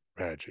deep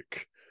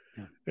magic.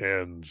 Yeah.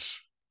 And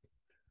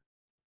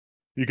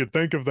you could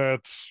think of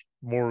that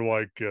more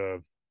like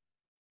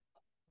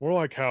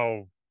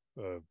how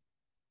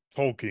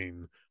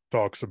Tolkien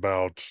talks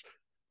about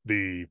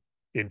the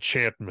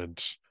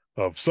enchantment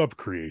of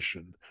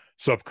subcreation.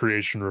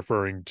 Subcreation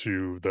referring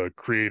to the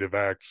creative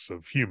acts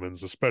of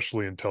humans,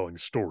 especially in telling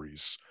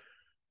stories.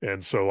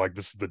 And so, like,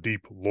 this is the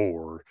deep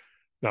lore,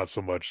 not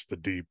so much the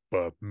deep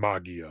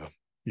magia,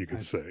 you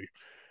could say.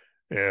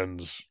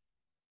 And,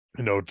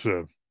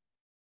 to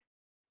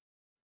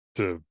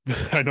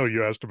I know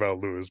you asked about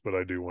Lewis, but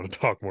I do want to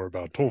talk more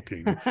about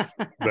Tolkien.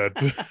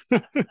 That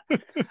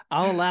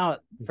I'll allow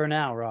it for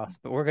now, Ross,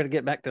 but we're going to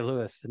get back to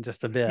Lewis in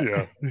just a bit.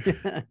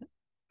 Yeah.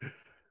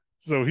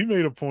 So he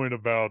made a point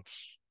about,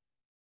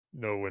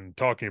 when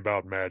talking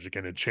about magic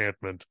and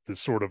enchantment, the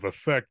sort of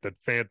effect that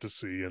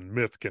fantasy and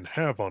myth can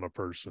have on a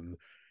person.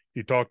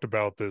 He talked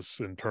about this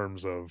in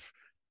terms of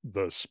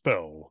the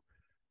spell.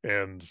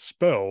 And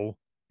spell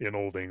in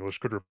Old English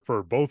could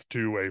refer both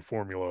to a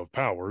formula of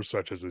power,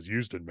 such as is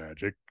used in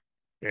magic,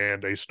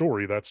 and a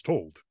story that's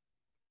told.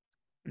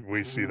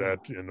 We see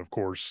that in, of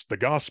course, the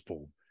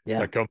gospel.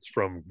 That comes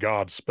from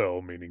God's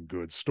spell, meaning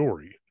good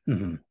story.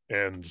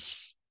 And,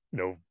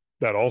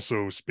 that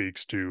also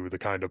speaks to the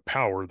kind of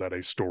power that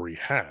a story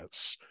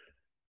has.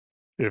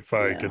 If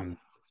I can,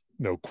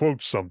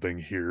 quote something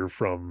here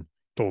from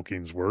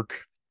Tolkien's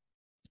work,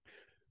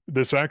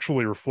 this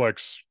actually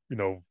reflects,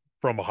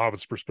 from a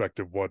hobbit's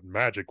perspective, what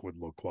magic would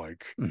look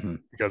like,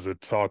 because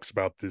it talks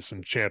about this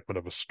enchantment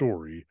of a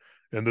story.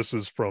 And this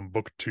is from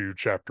Book 2,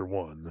 Chapter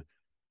 1.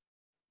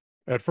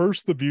 At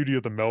first, the beauty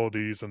of the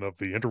melodies and of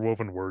the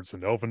interwoven words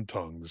in elven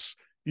tongues,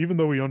 even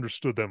though he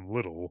understood them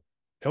little,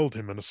 held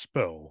him in a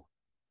spell,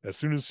 as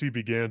soon as he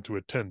began to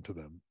attend to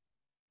them.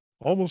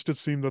 Almost it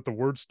seemed that the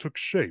words took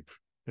shape,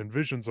 and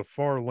visions of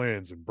far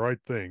lands and bright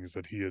things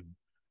that he had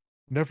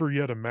never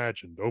yet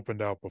imagined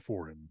opened out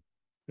before him,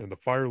 and the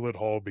firelit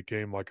hall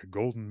became like a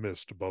golden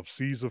mist above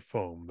seas of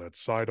foam that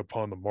sighed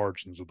upon the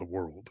margins of the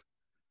world.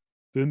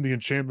 Then the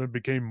enchantment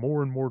became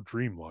more and more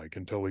dreamlike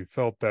until he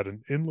felt that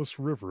an endless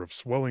river of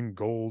swelling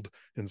gold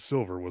and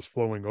silver was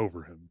flowing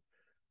over him,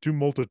 too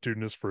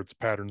multitudinous for its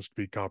patterns to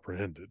be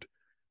comprehended.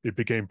 It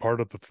became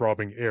part of the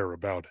throbbing air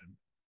about him,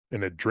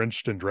 and it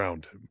drenched and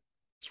drowned him.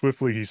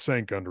 Swiftly he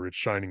sank under its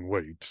shining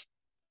weight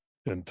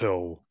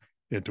until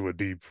into a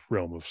deep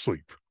realm of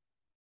sleep.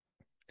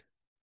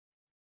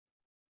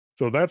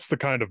 So that's the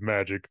kind of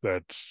magic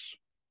that,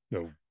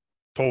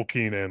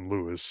 Tolkien and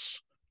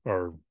Lewis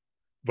are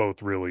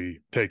both really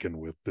taken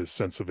with, this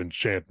sense of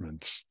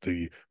enchantment,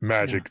 the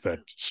magic that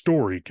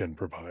story can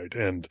provide,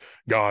 and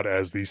God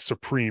as the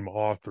supreme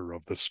author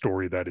of the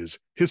story that is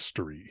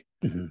history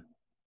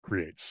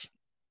creates.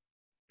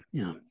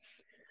 Yeah.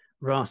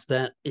 Ross,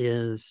 that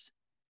is,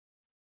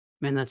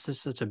 man, that's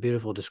just such a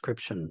beautiful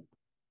description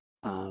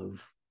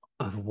of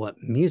what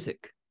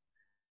music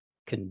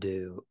can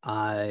do.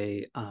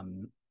 I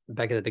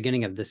back at the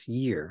beginning of this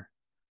year,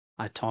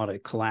 I taught a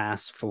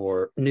class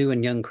for new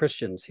and young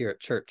Christians here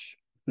at church,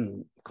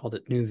 called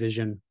it New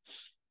Vision,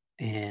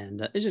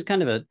 and it's just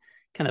kind of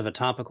a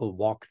topical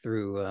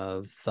walkthrough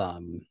of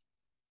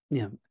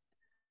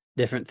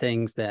different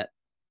things that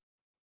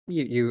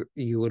you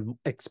would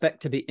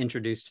expect to be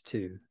introduced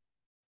to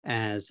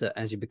as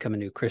you become a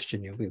new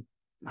Christian. We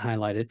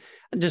highlighted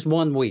just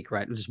 1 week,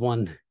 right? Just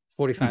one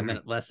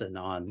 45-minute lesson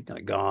on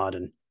God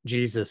and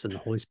Jesus and the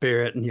Holy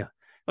Spirit, and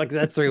like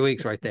that's 3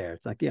 weeks right there.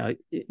 It's like,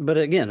 but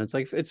again, it's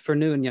like it's for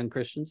new and young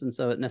Christians, and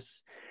so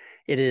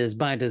it is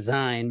by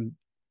design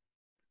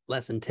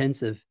less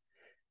intensive.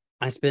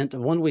 I spent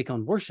 1 week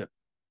on worship,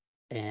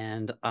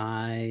 and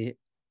I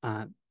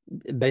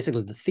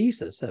basically the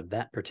thesis of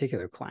that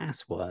particular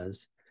class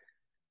was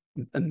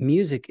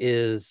music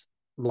is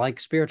like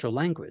spiritual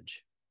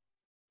language.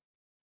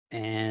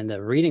 And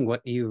reading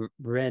what you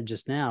read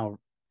just now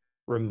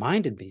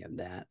reminded me of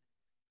that.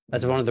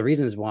 That's one of the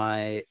reasons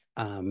why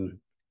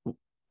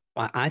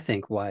I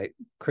think why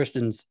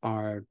Christians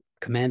are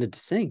commanded to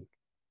sing.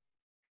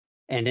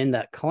 And in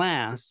that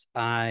class,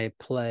 I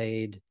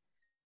played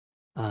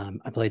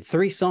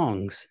 3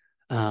 songs.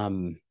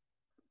 I'm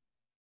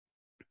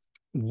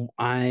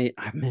blanking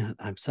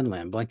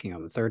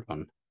on the third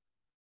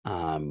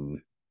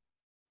one.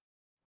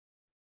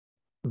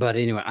 But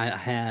anyway, I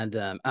had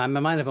I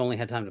might have only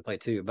had time to play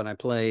two, but I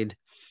played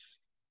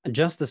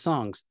just the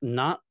songs,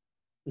 not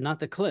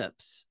the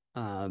clips,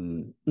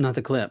 not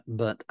the clip,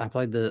 but I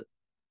played the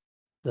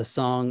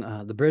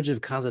song "The Bridge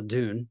of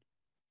Khazad-dûm"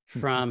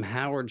 from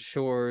Howard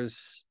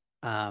Shore's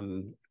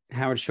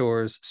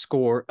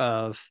score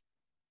of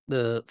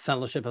the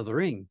Fellowship of the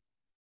Ring,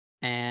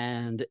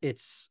 and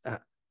it's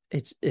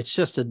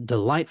just a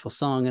delightful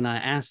song. And I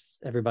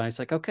asked everybody, it's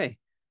like, okay,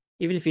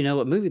 even if you know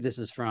what movie this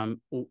is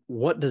from,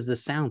 what does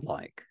this sound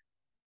like?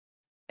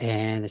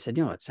 And they said,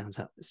 it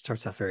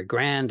starts out very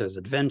grand, there's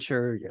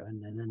adventure,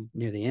 and then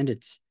near the end,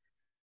 it's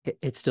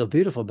still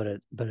beautiful,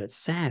 but it's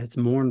sad, it's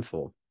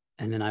mournful.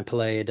 And then I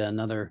played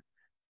another,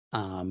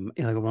 like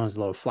one of those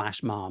little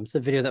flash mobs, a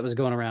video that was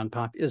going around.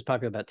 It was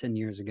popular about 10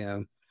 years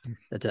ago.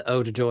 That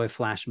Ode to Joy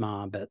flash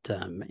mob at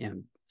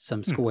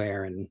some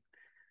square in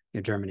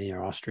Germany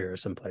or Austria or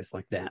someplace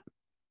like that.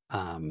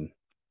 And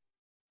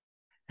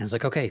it's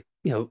like, okay,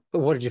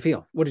 what did you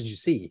feel? What did you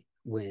see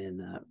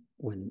when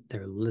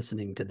they're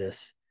listening to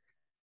this?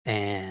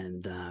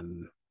 And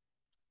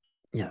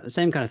the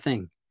same kind of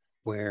thing,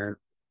 where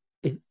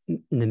the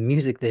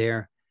music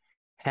there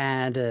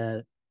had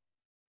an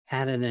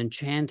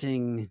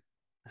enchanting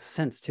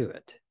sense to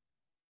it.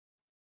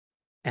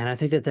 And I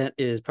think that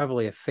is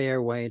probably a fair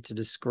way to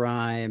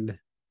describe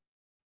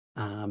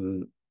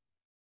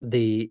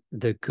the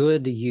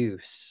good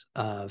use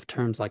of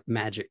terms like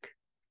magic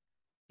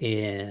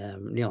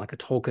in like a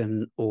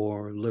Tolkien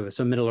or Lewis,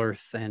 so Middle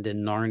Earth and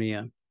in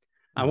Narnia.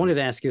 I wanted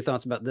to ask your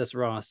thoughts about this,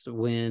 Ross,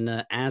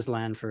 when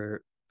Aslan,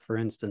 for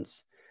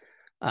instance,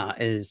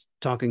 is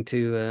talking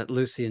to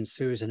Lucy and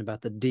Susan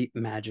about the deep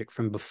magic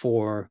from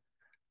before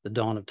the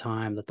dawn of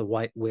time that the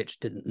White Witch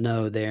didn't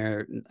know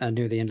there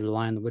near the end of the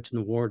line, The Witch in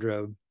the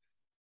Wardrobe.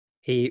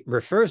 He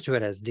refers to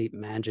it as deep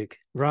magic.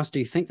 Ross, do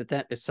you think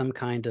that is some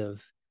kind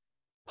of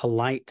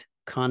polite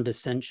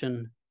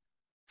condescension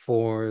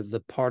for the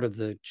part of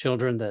the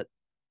children that,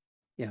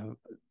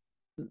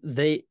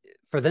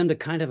 for them to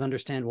kind of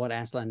understand what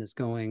Aslan is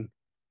talking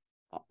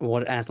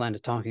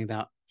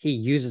about? He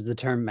uses the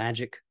term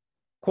magic,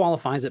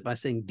 qualifies it by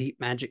saying deep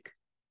magic.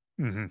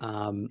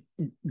 Do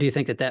you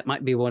think that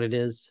might be what it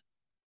is?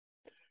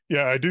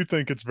 Yeah, I do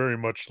think it's very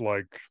much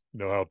like,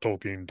 how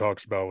Tolkien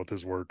talks about with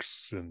his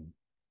works, and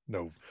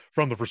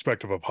from the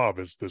perspective of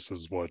hobbits, this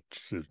is what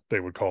they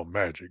would call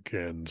magic.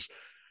 And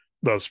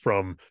thus,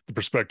 from the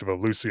perspective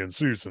of Lucy and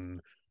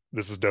Susan,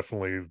 this is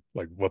definitely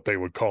like what they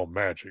would call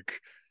magic.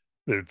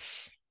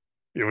 It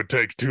would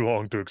take too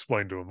long to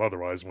explain to him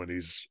otherwise, when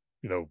he's,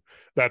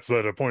 that's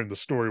at a point in the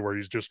story where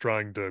he's just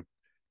trying to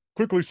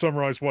quickly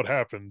summarize what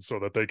happened so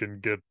that they can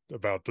get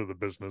about to the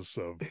business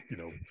of,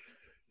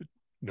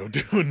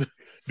 doing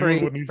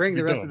what needs to freeing be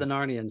the rest done. of the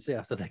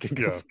Narnians, so they can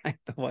go fight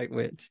the White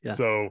Witch. Yeah.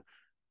 So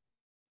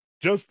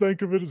just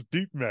think of it as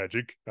deep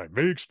magic. I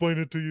may explain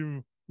it to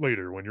you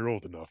later when you're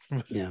old enough.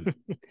 Yeah.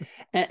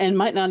 And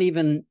might not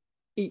even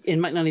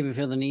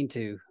feel the need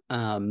to,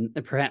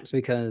 perhaps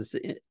because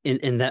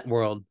in that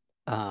world,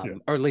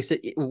 or at least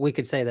we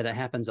could say that it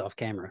happens off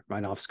camera,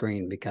 right off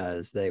screen,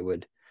 because they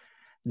would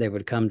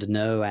come to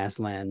know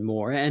Aslan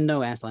more and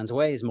know Aslan's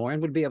ways more,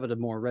 and would be able to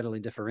more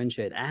readily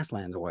differentiate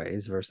Aslan's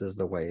ways versus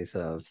the ways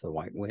of the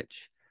White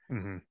Witch.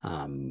 In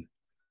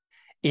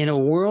a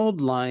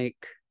world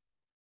like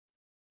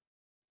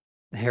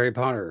Harry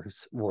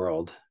Potter's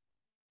world,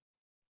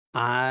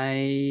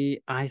 I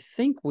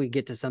think we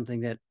get to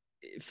something that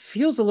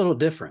feels a little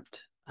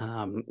different.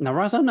 Now,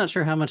 Ross, I'm not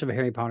sure how much of a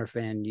Harry Potter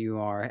fan you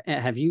are.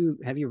 Have you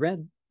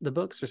read the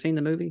books or seen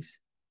the movies?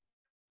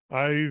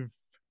 I've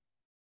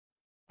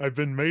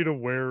been made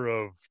aware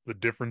of the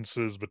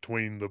differences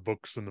between the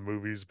books and the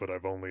movies, but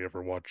I've only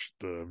ever watched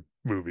the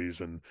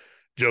movies, and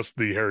just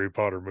the Harry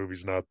Potter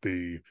movies, not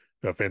the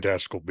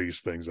Fantastical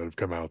Beasts things that have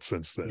come out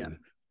since then. Yeah.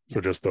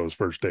 So just those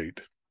first 8.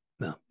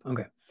 No,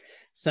 okay.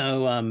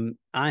 So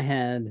I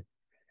had,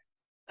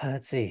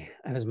 let's see,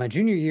 it was my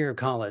junior year of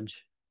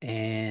college,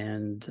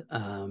 and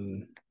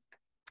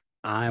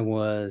I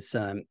was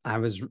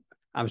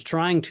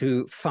trying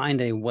to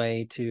find a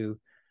way to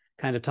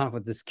kind of talk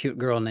with this cute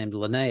girl named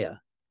Linnea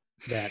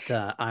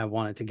that I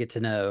wanted to get to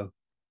know,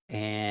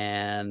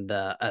 and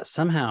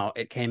somehow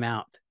it came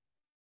out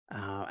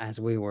as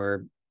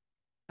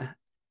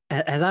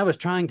I was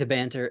trying to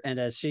banter, and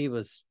as she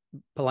was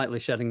politely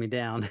shutting me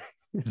down.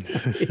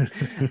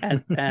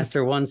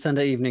 After one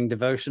Sunday evening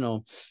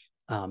devotional,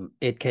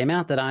 it came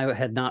out that I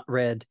had not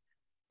read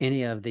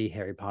any of the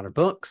Harry Potter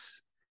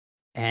books,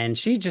 and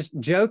she just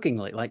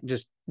jokingly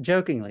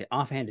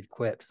offhanded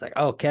quipped, it's like,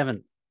 "Oh,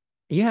 Kevin,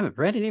 you haven't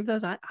read any of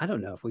those? I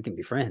don't know if we can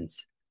be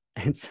friends."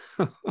 And so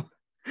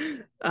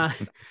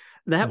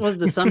that was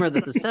the summer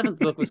that the 7th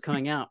book was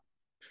coming out,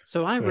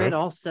 so I read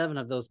all 7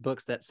 of those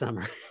books that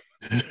summer.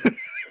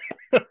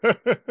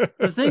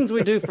 The things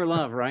we do for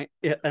love, right?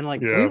 Yeah, and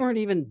we weren't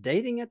even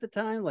dating at the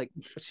time. Like,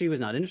 she was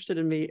not interested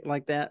in me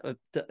like that.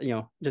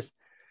 Just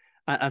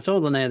I've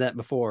told Linnea that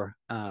before,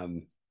 but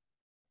I'm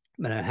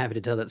happy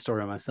to tell that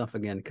story myself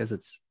again because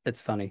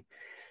it's funny.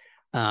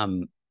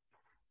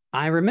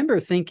 I remember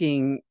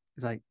thinking,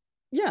 it's like,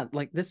 yeah,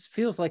 like this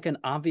feels like an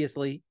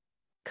obviously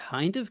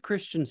kind of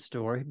Christian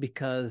story,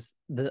 because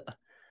the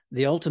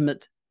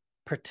ultimate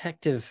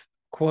protective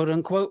quote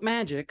unquote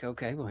magic,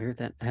 okay, we'll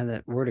have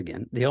that word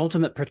again. The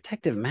ultimate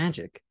protective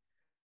magic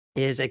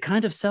is a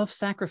kind of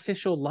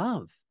self-sacrificial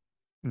love.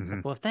 Mm-hmm.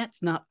 Like, well, if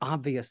that's not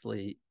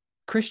obviously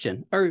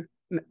Christian, or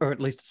at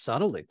least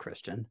subtly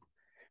Christian,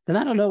 then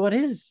I don't know what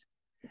is.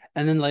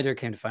 And then later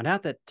came to find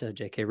out that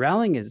J.K.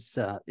 Rowling is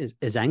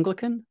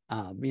Anglican.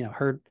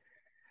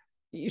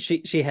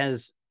 She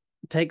has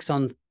takes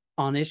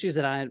on issues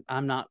that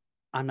I'm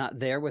not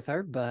there with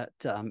her, but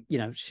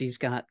she's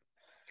got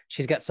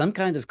some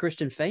kind of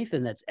Christian faith,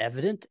 and that's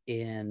evident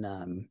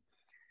in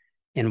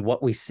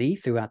what we see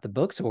throughout the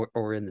books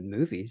or in the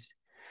movies.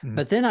 Mm-hmm.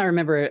 But then I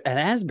remember at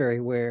Asbury,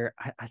 where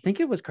I think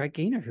it was Craig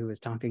Keener who was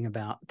talking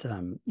about,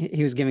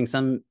 he was giving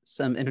some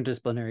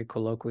interdisciplinary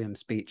colloquium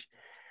speech,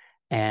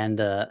 and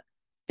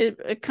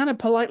it kind of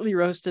politely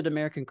roasted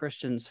American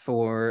Christians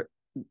for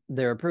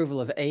their approval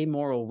of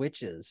amoral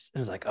witches. I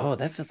was like, oh,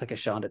 that feels like a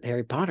shot at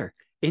Harry Potter.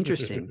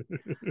 Interesting.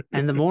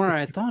 And the more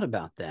I thought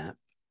about that,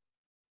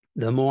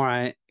 the more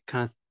I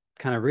kind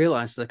of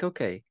realized, like,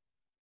 okay,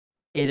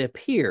 it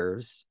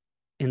appears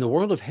in the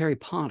world of Harry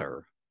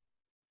Potter,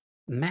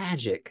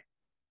 magic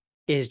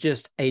is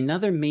just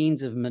another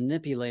means of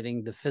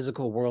manipulating the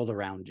physical world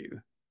around you.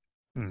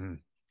 Mm-hmm.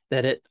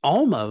 That it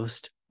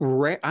almost,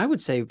 I would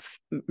say,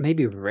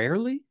 maybe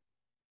rarely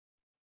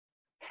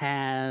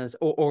has,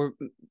 or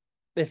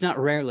if not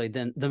rarely,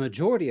 then the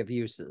majority of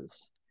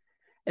uses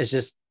is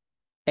just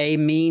a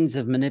means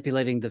of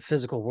manipulating the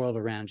physical world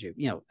around you.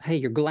 Hey,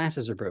 your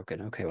glasses are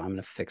broken. Okay, well, I'm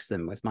going to fix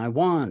them with my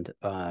wand.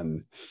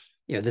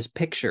 This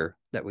picture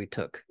that we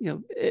took,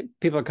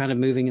 people are kind of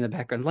moving in the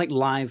background, like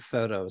live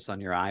photos on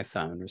your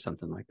iPhone or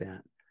something like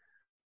that.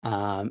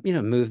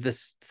 Move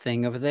this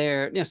thing over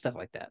there, stuff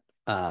like that.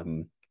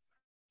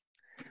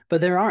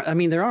 But there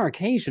are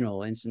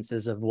occasional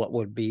instances of what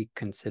would be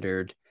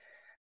considered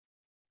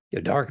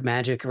dark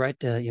magic, right?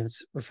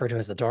 It's referred to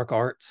as the dark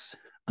arts.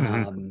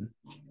 Mm-hmm.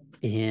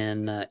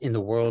 In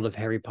the world of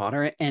Harry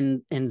Potter,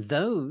 and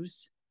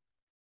those,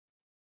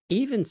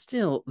 even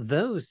still,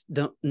 those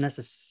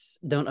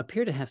don't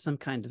appear to have some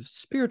kind of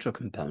spiritual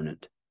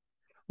component.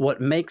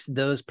 What makes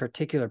those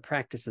particular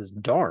practices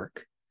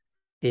dark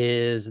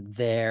is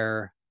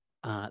their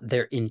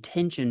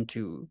intention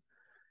to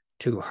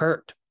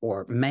hurt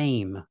or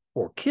maim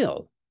or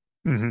kill.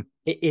 Mm-hmm.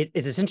 It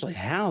is essentially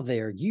how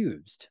they are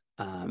used,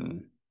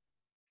 and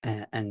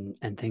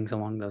things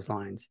along those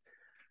lines.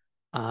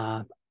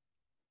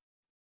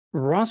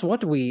 Ross,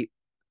 what do we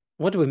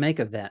make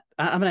of that?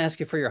 I'm going to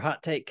ask you for your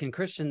hot take. Can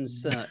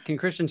Christians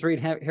read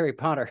Harry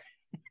Potter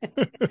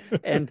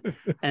and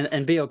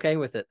be okay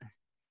with it?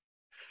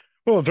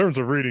 Well, in terms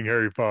of reading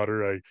Harry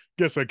Potter, I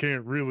guess I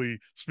can't really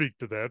speak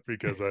to that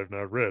because I've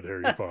not read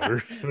Harry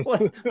Potter.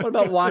 What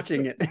about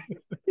watching it?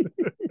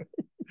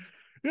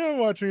 Yeah,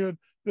 watching it.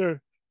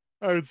 There,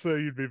 I would say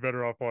you'd be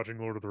better off watching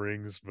Lord of the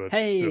Rings, but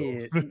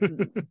hey,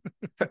 still.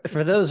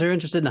 for those who are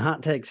interested in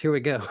hot takes, here we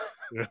go.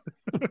 Yeah.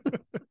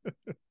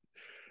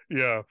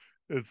 Yeah,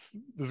 this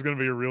is going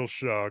to be a real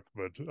shock,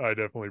 but I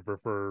definitely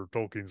prefer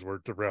Tolkien's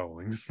work to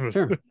Rowling's.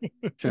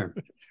 Sure.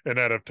 And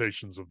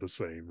adaptations of the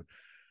same.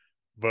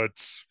 But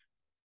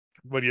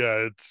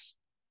yeah,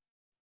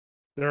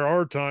 there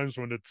are times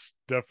when it's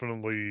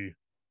definitely,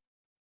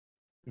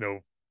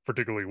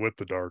 particularly with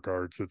the dark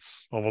arts,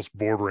 it's almost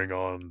bordering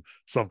on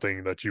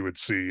something that you would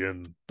see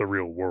in the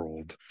real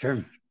world.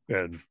 Sure.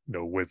 And,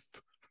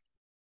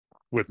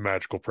 with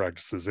magical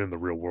practices in the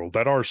real world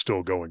that are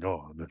still going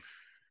on.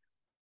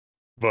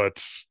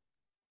 But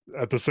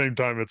at the same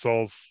time, it's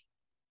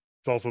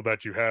also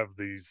that you have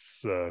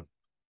these,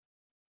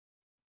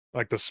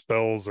 like the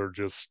spells are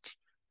just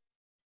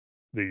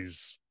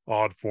these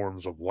odd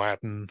forms of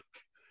Latin.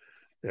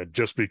 And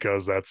just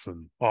because that's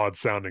an odd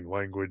sounding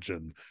language,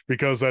 and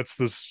because that's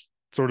this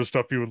sort of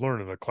stuff you would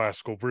learn in a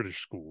classical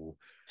British school.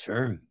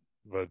 Sure.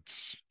 But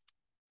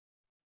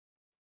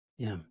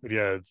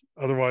yeah,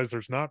 otherwise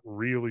there's not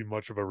really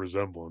much of a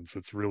resemblance.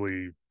 It's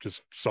really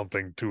just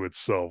something to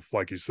itself.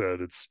 Like you said,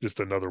 it's just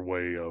another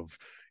way of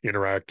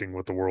interacting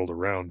with the world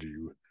around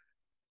you.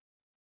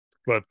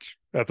 But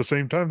at the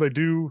same time, they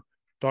do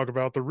talk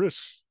about the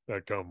risks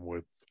that come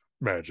with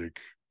magic,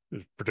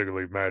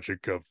 particularly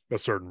magic of a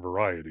certain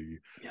variety.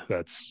 Yeah.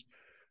 That's,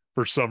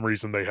 for some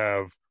reason, they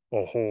have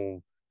a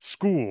whole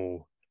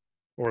school,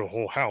 or a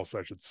whole house,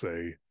 I should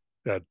say,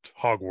 at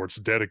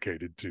Hogwarts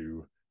dedicated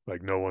to.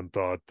 Like, no one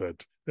thought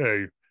that,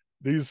 hey,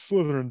 these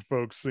Slytherin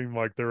folks seem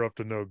like they're up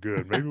to no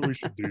good. Maybe we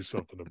should do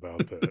something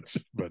about that.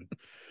 But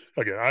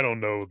again, I don't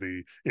know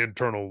the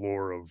internal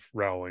lore of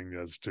Rowling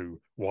as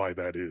to why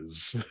that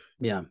is.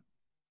 Yeah.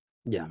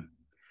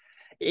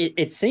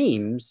 It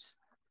seems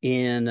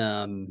in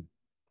to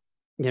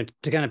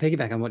kind of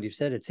piggyback on what you've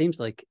said, it seems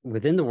like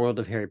within the world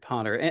of Harry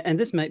Potter, and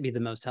this might be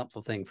the most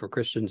helpful thing for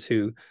Christians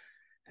who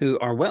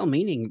are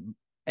well-meaning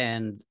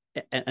and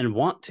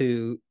want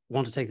to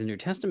take the New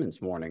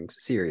Testament's warnings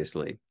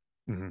seriously,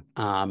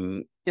 mm-hmm.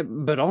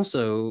 But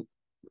also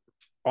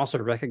also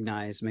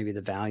recognize maybe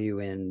the value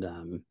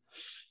in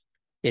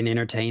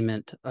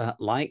entertainment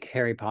like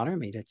Harry Potter. I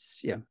mean,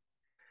 it's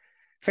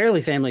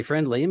fairly family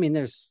friendly. I mean,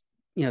 there's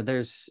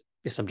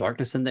some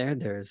darkness in there.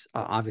 There's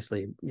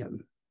obviously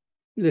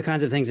the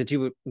kinds of things that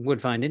you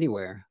would find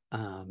anywhere.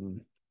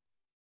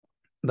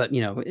 But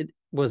it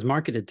was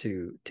marketed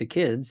to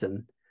kids,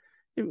 and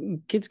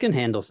kids can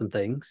handle some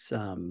things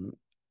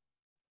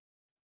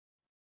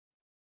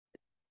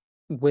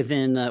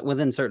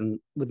within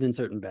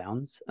certain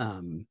bounds.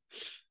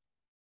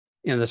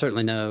 There's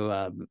certainly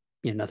no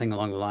nothing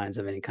along the lines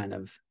of any kind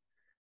of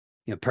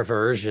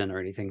perversion or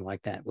anything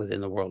like that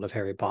within the world of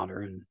Harry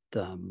Potter, and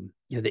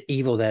the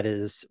evil that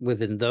is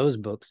within those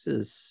books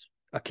is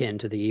akin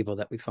to the evil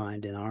that we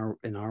find in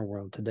our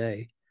world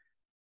today.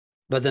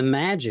 But the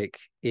magic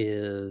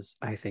is,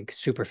 I think,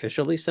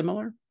 superficially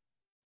similar.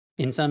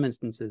 In some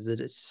instances, it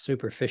is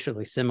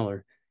superficially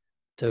similar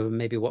to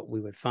maybe what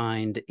we would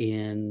find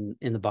in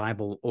the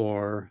Bible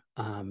or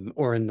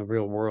in the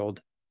real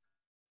world.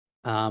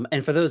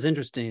 And for those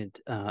interested,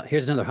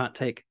 here's another hot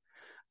take.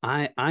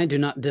 I do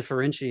not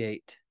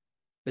differentiate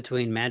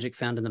between magic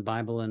found in the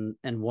Bible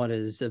and what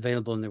is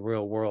available in the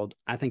real world.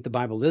 I think the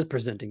Bible is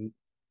presenting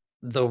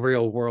the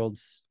real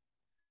world's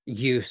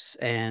use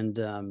and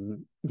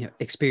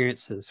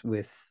experiences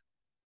with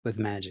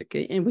magic,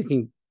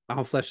 and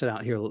I'll flesh it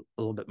out here a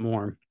little bit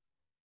more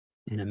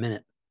in a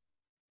minute.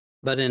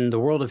 But in the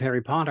world of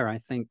Harry Potter, I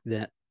think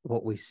that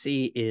what we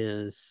see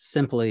is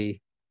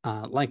simply,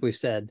 like we've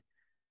said,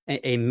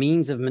 a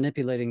means of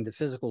manipulating the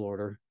physical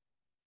order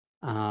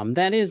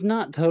that is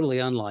not totally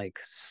unlike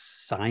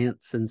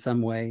science in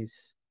some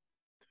ways.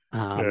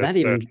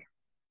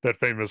 That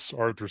famous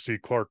Arthur C.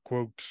 Clarke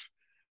quote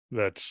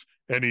that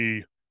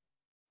any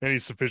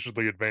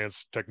sufficiently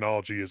advanced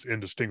technology is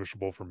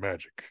indistinguishable from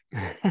magic.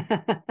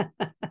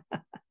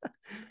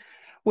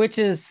 which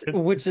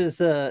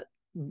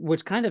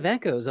kind of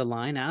echoes a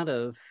line out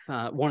of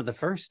one of the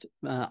first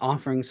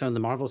offerings from the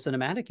Marvel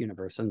Cinematic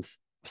Universe and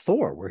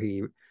Thor, where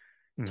he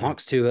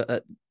talks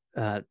to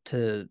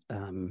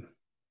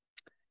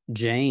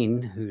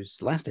Jane,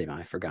 whose last name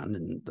I've forgotten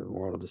in the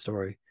world of the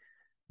story,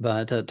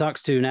 but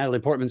talks to Natalie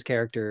Portman's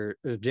character,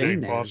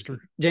 Jane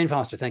Foster. Jane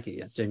Foster, thank you.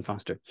 Yeah, Jane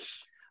Foster.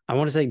 I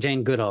want to say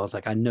Jane Goodall. It's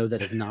like, I know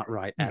that is not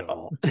right at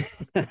all.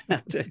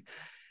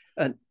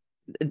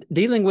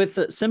 Dealing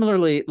with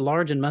similarly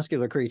large and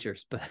muscular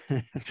creatures, but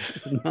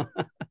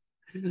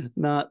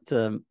not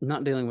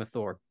dealing with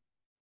Thor.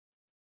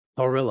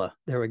 Thorilla.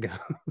 There we go.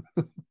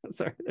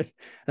 Sorry,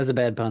 that's a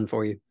bad pun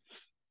for you.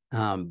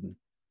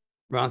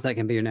 Ross, that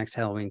can be your next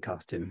Halloween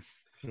costume.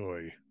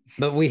 Oy.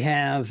 But we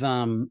have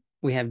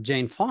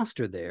Jane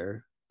Foster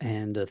there,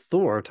 and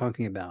Thor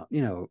talking about,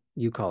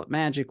 you call it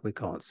magic, we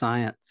call it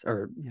science,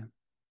 or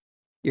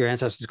your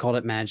ancestors called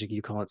it magic,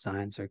 you call it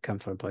science, or come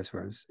from a place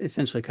where it's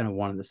essentially kind of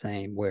one and the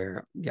same,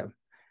 where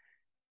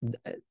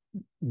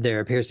there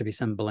appears to be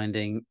some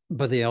blending,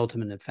 but the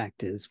ultimate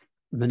effect is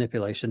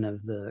manipulation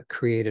of the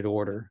created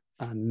order,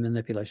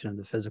 manipulation of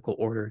the physical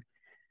order.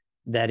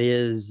 That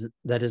is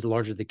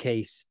largely the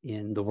case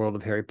in the world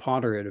of Harry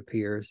Potter, it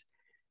appears,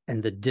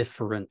 and the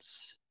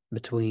difference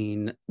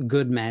between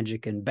good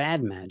magic and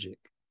bad magic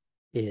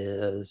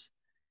is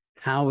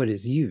how it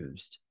is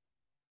used.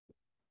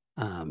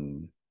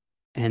 And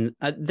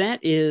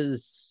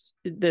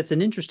that's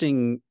an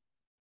interesting,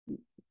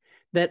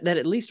 that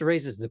at least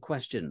raises the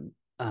question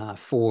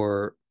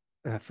for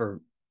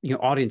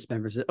audience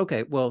members.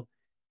 Okay, well,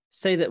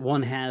 say that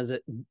one has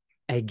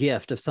a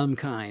gift of some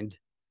kind.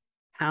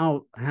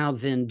 How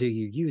then do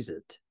you use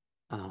it?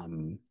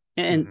 And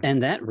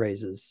that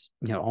raises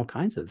all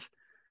kinds of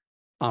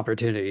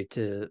opportunity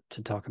to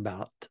talk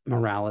about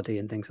morality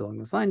and things along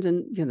those lines.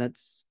 And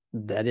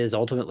that is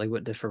ultimately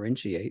what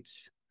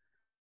differentiates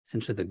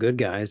essentially the good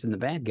guys and the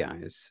bad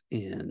guys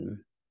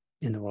in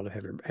the world of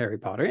Harry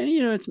Potter. And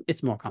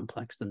it's more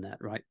complex than that,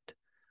 right?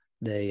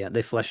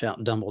 They flesh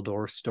out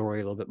Dumbledore's story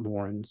a little bit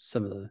more in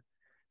some of the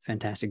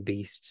Fantastic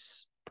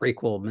Beasts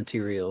prequel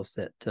materials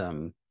that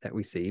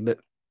we see. But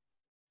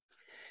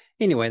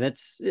anyway,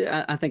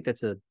 I think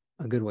that's a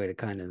good way to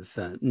kind of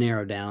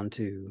narrow down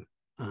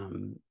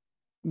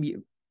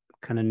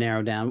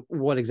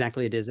what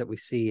exactly it is that we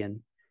see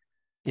in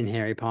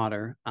Harry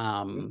Potter.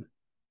 And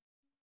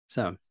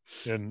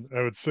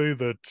I would say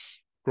that,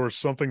 of course,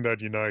 something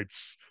that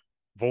unites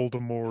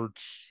Voldemort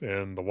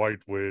and the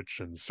White Witch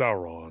and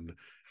Sauron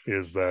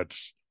is that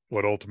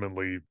what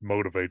ultimately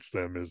motivates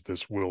them is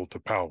this will to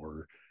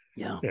power.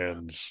 Yeah.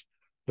 And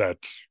that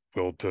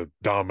will to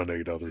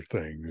dominate other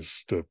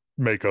things, to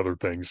make other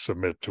things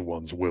submit to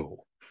one's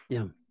will.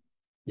 Yeah.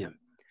 Yeah.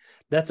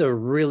 That's a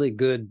really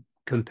good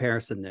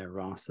comparison there,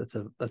 Ross. That's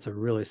a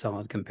really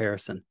solid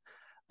comparison.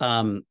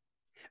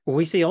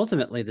 We see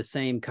ultimately the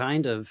same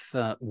kind of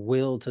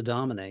will to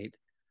dominate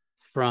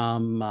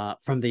from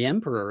the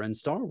Emperor in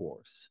Star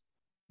Wars.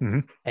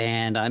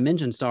 And I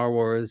mentioned Star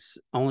Wars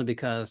only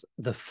because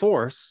the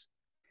Force,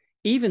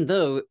 even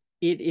though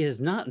it is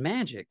not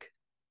magic,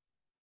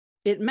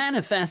 it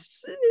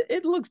manifests.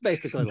 It looks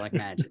basically like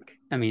magic.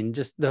 I mean,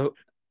 just the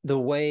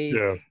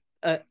way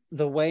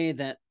the way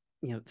that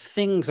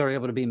things are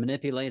able to be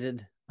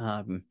manipulated.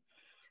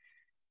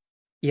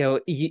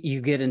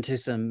 You get into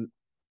some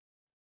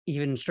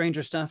even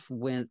stranger stuff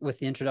with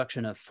the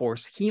introduction of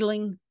Force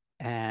healing,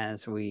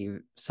 as we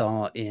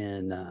saw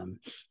in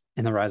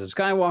The Rise of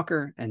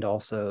Skywalker and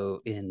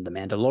also in The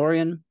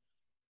Mandalorian.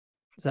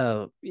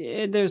 So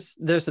there's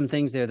some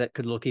things there that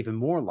could look even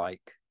more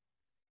like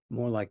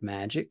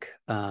magic.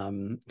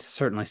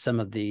 Certainly some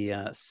of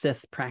the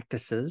Sith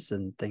practices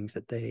and things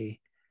that they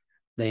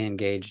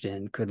engaged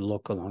in could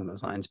look along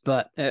those lines.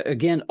 But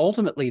again,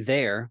 ultimately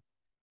there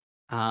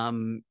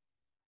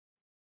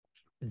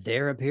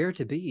appear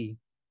to be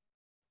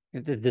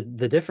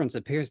the difference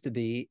appears to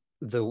be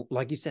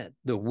like you said,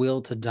 the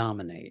will to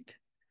dominate,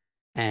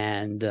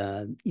 and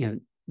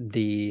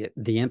the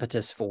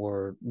impetus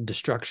for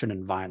destruction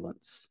and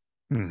violence.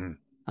 Mm-hmm.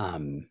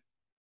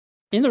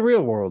 In the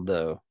real world,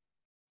 though,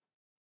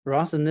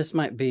 Ross, and this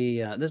might be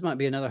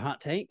another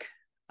hot take,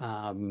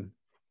 and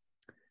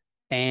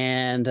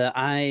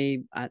I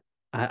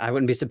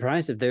wouldn't be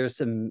surprised if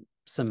there's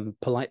some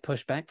polite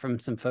pushback from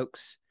some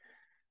folks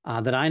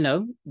that I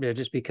know,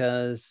 just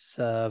because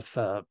of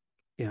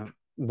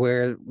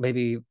where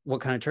maybe what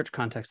kind of church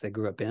context they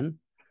grew up in.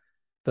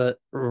 But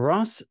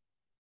Ross,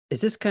 is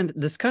this kind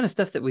of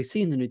stuff that we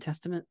see in the New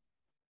Testament?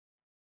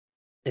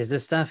 Is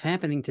this stuff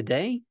happening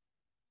today?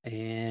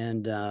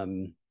 And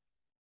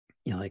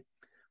like,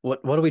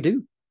 what do we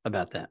do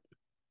about that?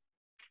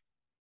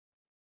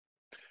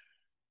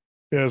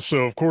 Yeah,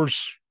 so of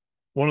course,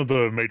 one of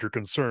the major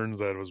concerns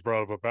that was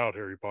brought up about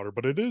Harry Potter,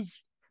 but it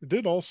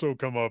did also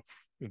come up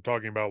in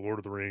talking about Lord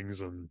of the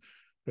Rings and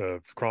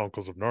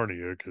Chronicles of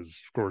Narnia, because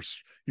of course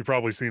you've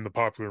probably seen the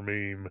popular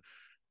meme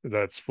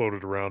that's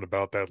floated around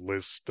about that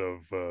list of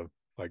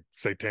like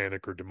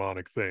satanic or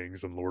demonic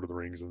things, and Lord of the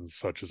Rings and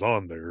such is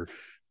on there,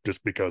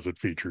 just because it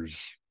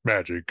features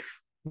magic.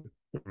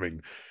 I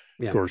mean,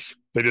 Yeah. of course,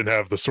 they didn't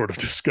have the sort of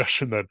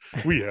discussion that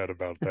we had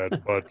about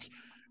that, but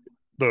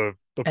the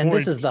and point.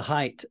 This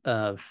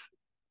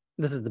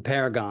is the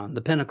paragon,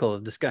 the pinnacle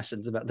of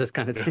discussions about this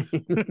kind of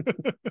thing.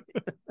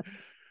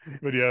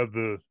 But yeah,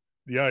 the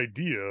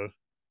idea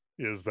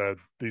is that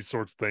these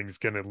sorts of things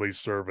can at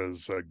least serve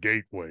as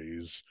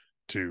gateways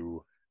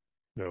to,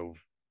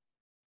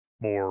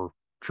 more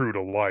true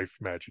to life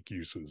magic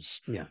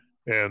uses. Yeah.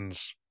 And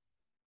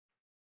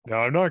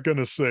now I'm not going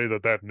to say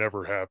that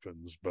never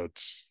happens,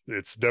 but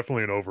it's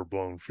definitely an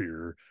overblown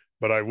fear.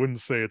 But I wouldn't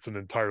say it's an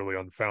entirely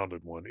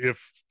unfounded one. If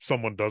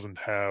someone doesn't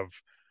have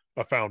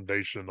a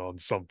foundation on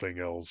something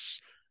else,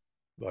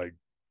 like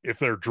if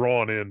they're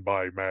drawn in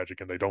by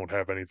magic and they don't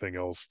have anything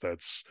else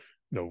that's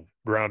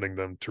grounding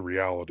them to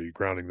reality,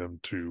 grounding them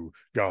to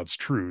God's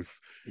truth,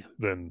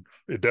 then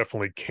it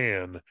definitely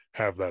can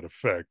have that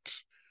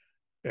effect.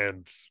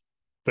 And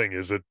thing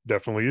is, it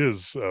definitely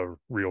is a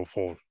real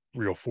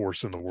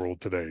force in the world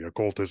today.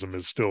 Occultism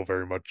is still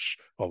very much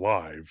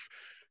alive,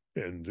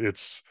 and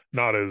it's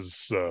not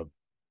as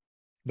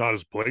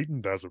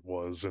blatant as it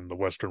was in the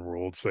Western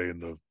world, say in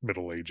the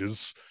Middle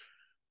Ages.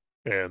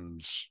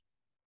 And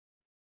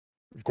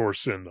of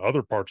course, in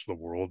other parts of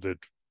the world,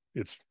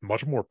 it's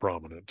much more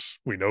prominent.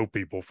 We know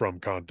people from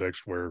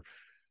context where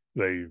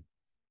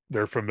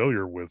they're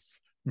familiar with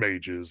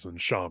mages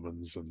and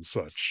shamans and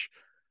such.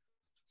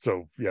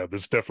 So yeah,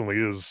 this definitely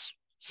is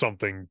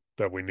something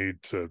that we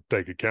need to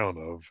take account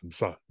of, and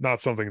not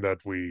something that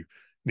we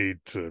need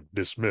to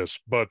dismiss,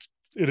 but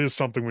it is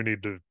something we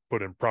need to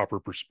put in proper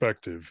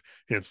perspective,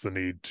 hence the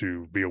need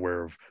to be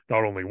aware of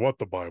not only what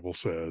the Bible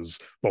says,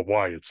 but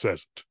why it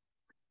says it.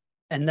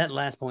 And that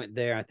last point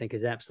there, I think,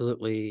 is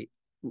absolutely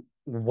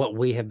what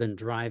we have been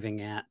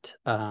driving at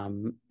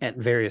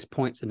various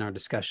points in our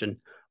discussion.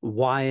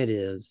 Why it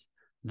is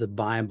the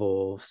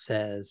Bible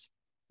says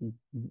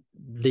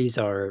these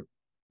are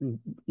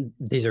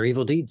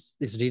evil deeds.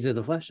 These are deeds of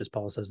the flesh, as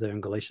Paul says there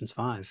in Galatians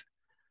 5.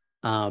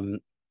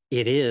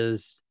 It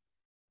is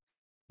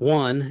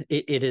one.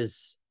 It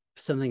is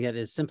something that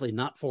is simply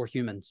not for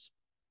humans.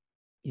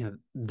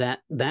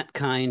 That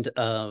kind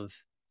of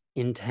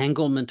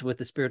entanglement with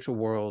the spiritual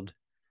world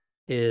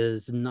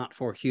is not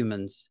for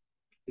humans,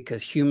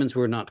 because humans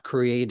were not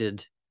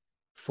created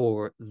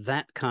for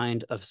that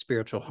kind of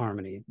spiritual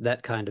harmony,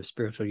 that kind of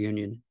spiritual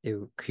union.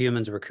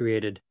 Humans were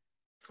created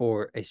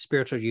for a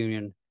spiritual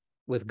union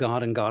with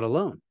God and God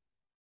alone.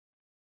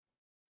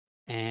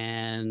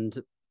 And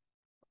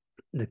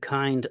the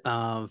kind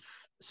of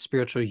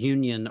spiritual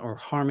union or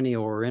harmony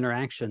or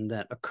interaction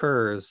that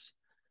occurs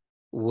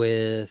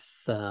with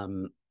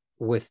the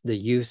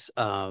use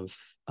of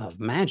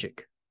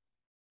magic,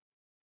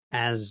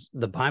 as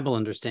the Bible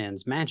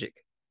understands magic,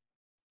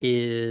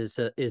 is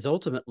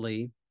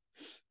ultimately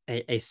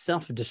a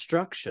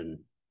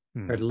self-destruction,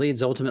 or it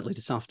leads ultimately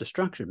to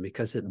self-destruction,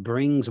 because it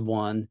brings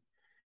one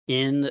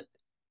in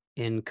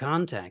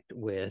contact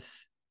with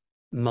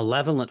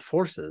malevolent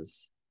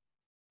forces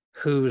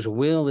whose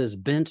will is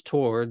bent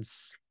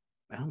towards,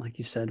 well, like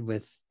you said,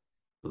 with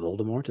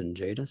Voldemort and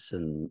Jadis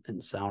and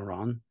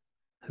Sauron,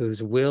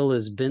 whose will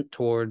is bent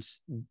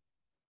towards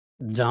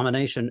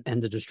domination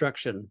and the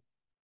destruction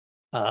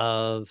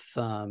of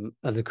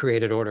the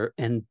created order,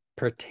 and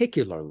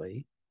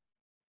particularly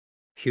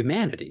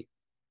humanity.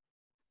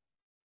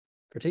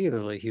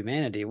 Particularly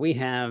humanity. We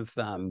have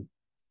you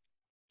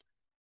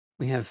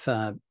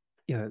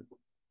know,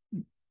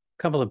 a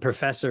couple of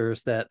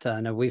professors that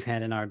I know we've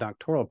had in our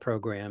doctoral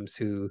programs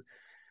who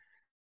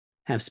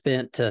have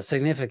spent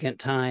significant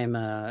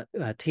time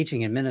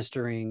teaching and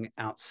ministering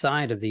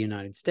outside of the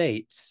United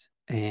States,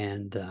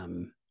 and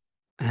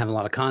I have a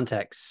lot of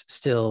contacts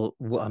still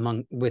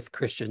with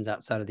Christians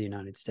outside of the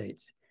United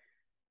States,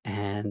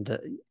 and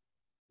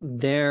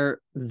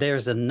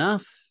there's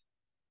enough.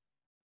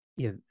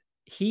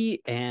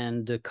 He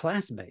and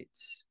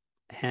classmates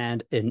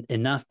had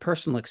enough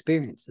personal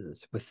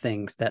experiences with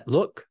things that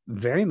look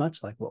very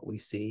much like what we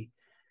see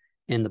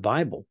in the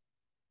Bible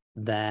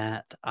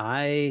that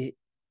I'm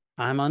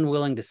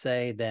unwilling to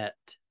say that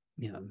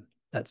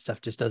that stuff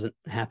just doesn't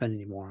happen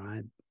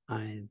anymore.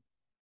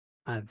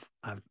 I've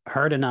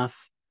heard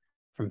enough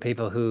from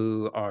people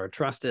who are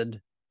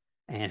trusted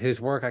and whose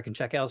work I can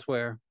check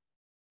elsewhere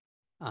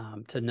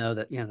to know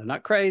that they're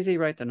not crazy,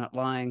 right? They're not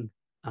lying.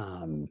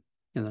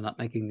 They're not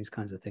making these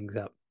kinds of things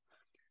up.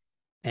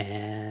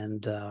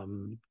 And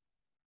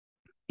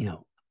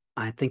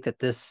I think that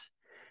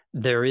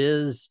there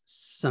is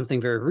something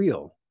very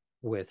real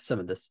with some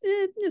of this.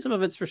 Some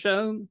of it's for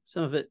show.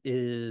 Some of it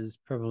is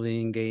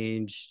probably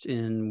engaged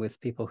in with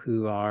people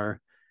who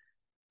are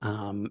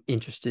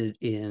interested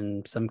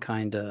in some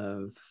kind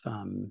of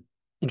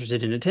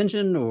interested in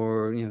attention,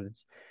 or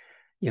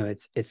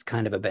it's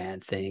kind of a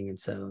bad thing, and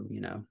so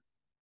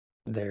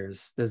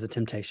there's a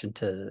temptation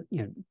to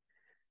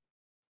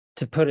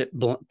to put it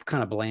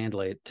kind of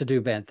blandly, to do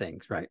bad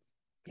things, right?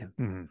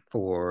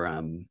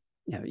 For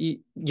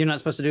you're not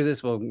supposed to do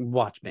this. Well,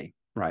 watch me,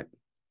 right?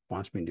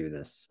 Watch me do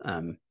this.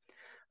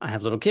 I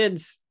have little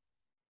kids.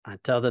 I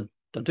tell them,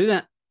 don't do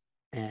that.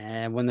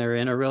 And when they're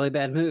in a really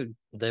bad mood,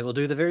 they will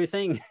do the very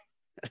thing,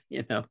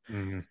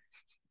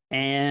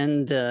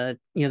 And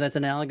that's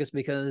analogous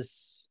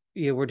because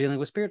we're dealing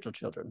with spiritual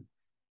children.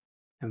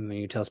 And when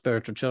you tell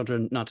spiritual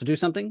children not to do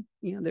something,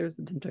 there's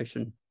the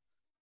temptation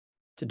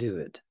to do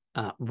it.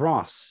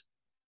 Ross,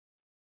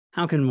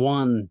 how can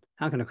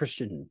a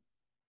Christian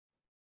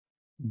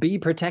be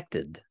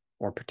protected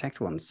or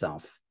protect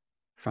oneself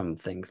from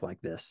things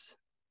like this?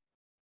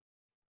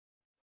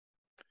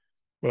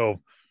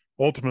 Well,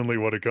 ultimately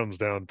what it comes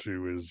down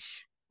to is,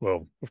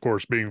 well, of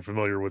course, being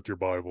familiar with your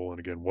Bible and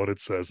again, what it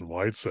says and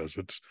why it says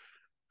it.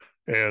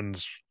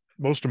 And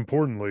most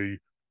importantly,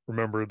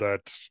 remember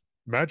that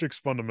magic's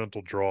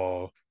fundamental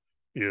draw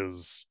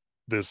is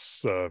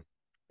this,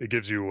 it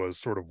gives you a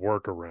sort of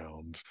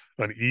workaround,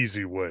 an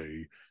easy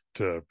way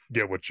to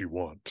get what you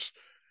want.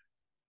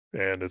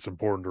 And it's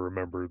important to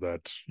remember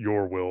that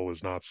your will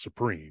is not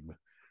supreme.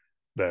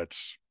 That,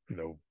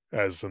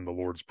 as in the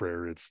Lord's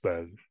Prayer, it's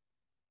that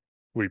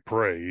we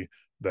pray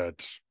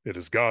that it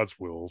is God's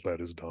will that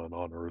is done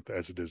on earth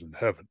as it is in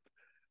heaven.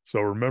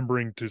 So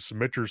remembering to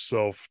submit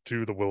yourself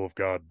to the will of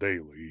God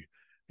daily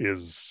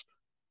is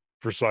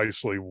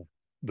precisely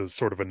the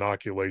sort of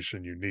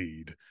inoculation you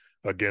need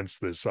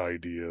against this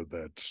idea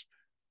that,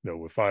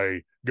 if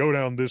I go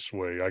down this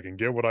way, I can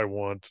get what I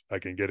want, I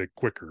can get it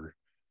quicker,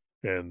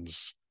 and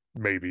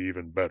maybe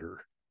even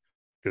better.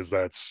 Because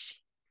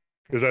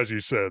as you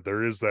said,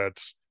 there is that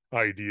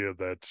idea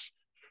that,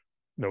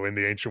 in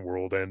the ancient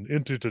world and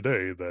into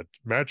today, that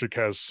magic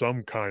has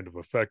some kind of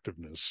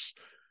effectiveness,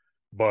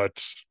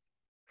 but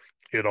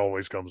it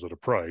always comes at a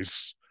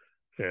price,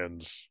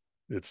 and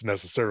it's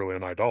necessarily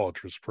an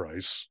idolatrous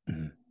price.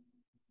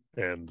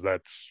 And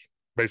that's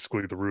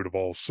basically the root of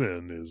all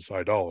sin, is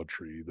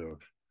idolatry, the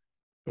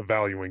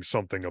valuing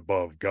something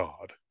above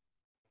God.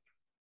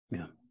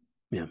 Yeah.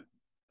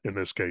 In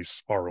this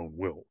case, our own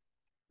will.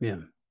 Yeah.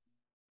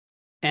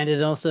 And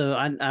it also,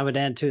 I would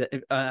add to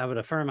that, I would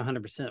affirm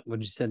 100% what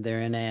you said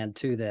there, and add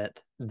to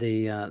that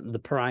the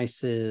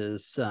price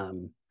is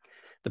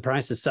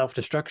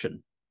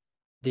self-destruction,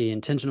 the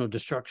intentional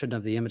destruction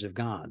of the image of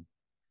God,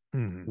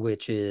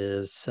 which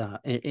is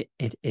an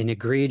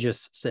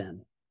egregious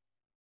sin.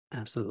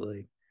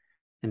 Absolutely,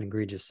 an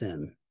egregious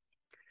sin.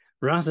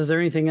 Ross, is there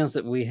anything else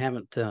that we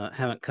haven't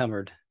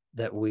covered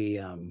that we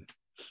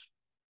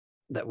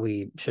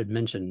should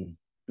mention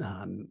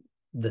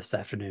this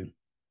afternoon?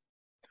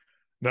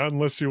 Not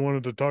unless you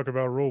wanted to talk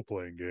about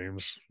role-playing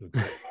games.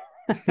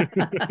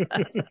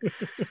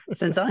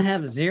 Since I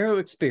have zero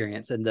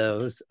experience in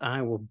those,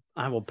 I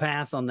will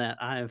pass on that.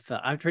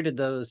 I've treated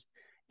those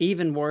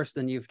even worse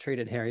than you've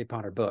treated Harry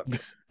Potter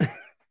books.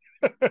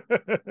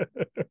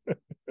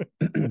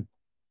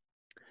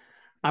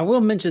 I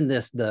will mention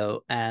this,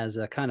 though, as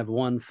a kind of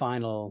one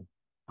final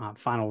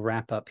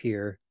wrap up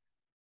here.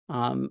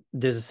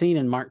 There's a scene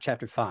in Mark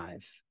chapter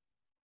 5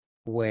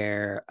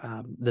 where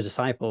the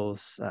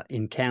disciples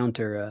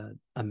encounter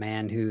a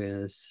man who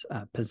is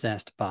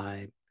possessed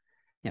by,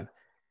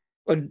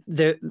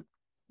 the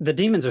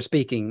demons are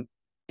speaking,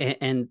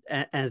 and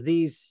as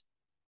these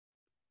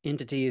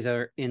entities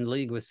are in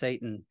league with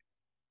Satan,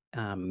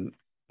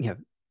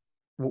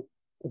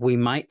 we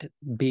might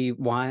be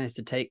wise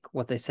to take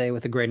what they say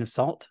with a grain of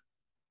salt,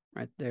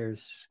 right?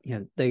 There's,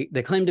 they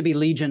claim to be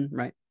legion,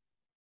 right?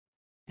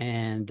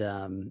 And,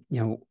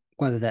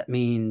 whether that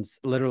means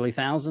literally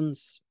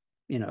thousands,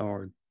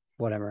 or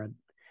whatever.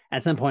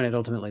 At some point, it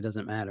ultimately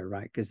doesn't matter,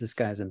 right? Because this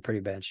guy's in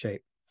pretty bad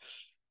shape.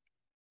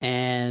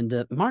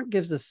 And Mark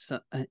gives us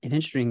an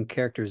interesting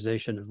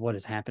characterization of what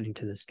is happening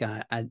to this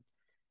guy.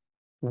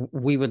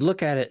 We would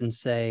look at it and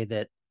say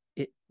that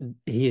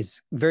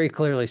he's very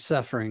clearly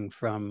suffering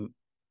from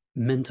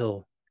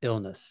mental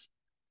illness.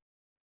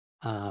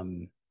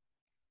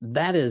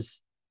 That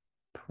is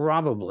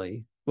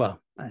probably, well,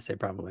 I say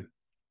probably,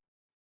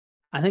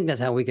 I think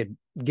that's how we could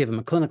give him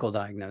a clinical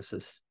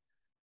diagnosis.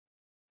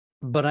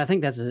 But I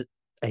think that's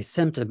a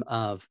symptom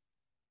of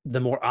the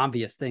more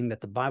obvious thing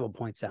that the Bible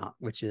points out,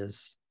 which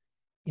is,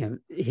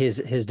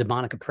 his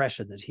demonic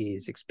oppression that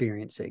he's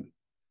experiencing.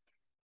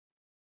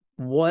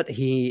 What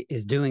he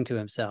is doing to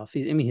himself.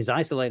 He's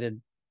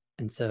isolated.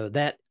 And so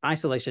that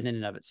isolation in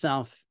and of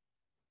itself,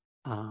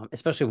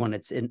 especially when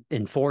it's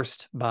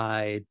enforced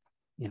by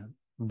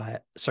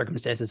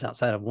circumstances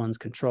outside of one's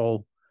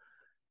control,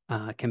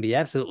 can be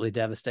absolutely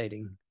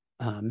devastating,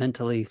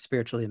 mentally,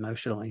 spiritually,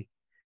 emotionally,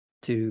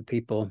 to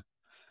people.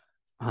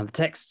 The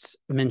text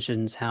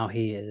mentions how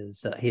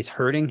he's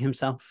hurting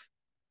himself,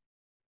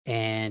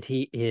 and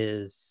he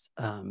is.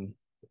 And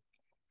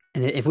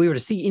if we were to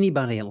see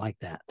anybody like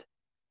that,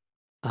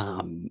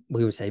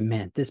 we would say,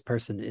 man, this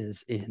person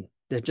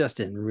they're just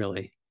in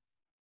really,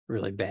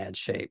 really bad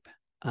shape.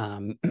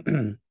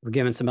 We're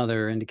given some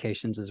other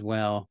indications as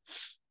well.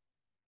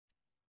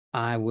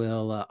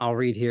 I'll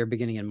read here,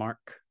 beginning in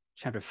Mark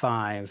chapter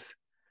 5,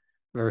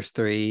 verse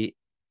 3.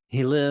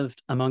 He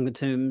lived among the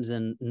tombs,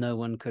 and no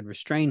one could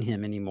restrain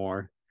him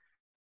anymore,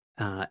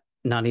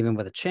 not even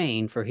with a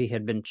chain, for he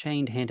had been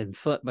chained hand and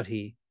foot, but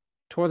he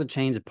tore the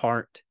chains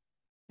apart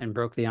and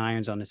broke the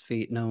irons on his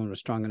feet. No one was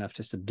strong enough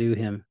to subdue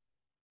him.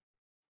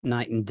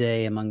 Night and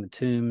day among the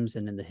tombs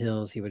and in the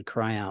hills, he would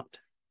cry out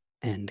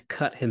and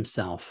cut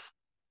himself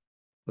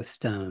with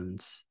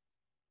stones.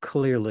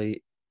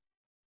 Clearly,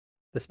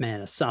 this man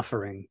is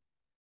suffering.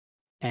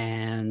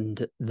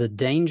 And the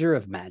danger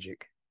of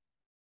magic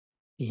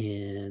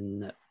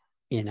in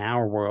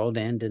our world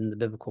and in the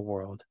biblical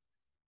world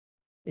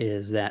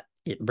is that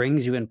it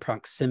brings you in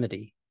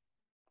proximity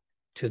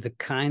to the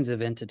kinds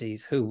of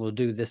entities who will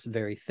do this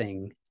very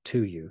thing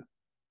to you.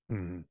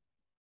 Mm-hmm.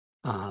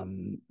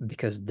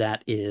 Because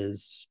that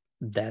is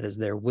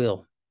their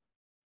will.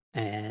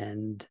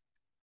 And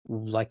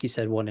like you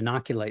said, what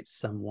inoculates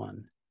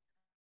someone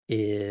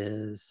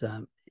is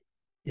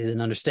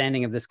an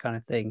understanding of this kind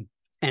of thing.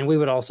 And we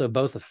would also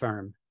both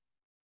affirm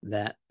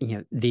that,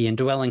 the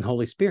indwelling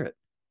Holy Spirit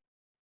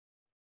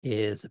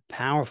is a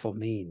powerful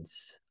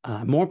means,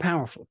 more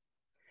powerful,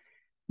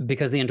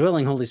 because the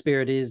indwelling Holy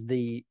Spirit is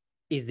the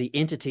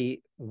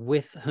entity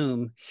with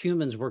whom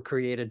humans were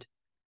created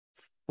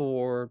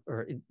or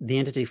the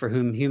entity for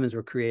whom humans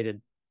were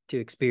created to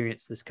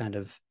experience this kind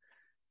of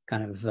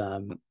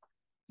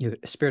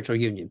spiritual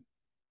union.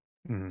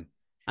 Mm-hmm.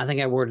 I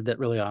think I worded that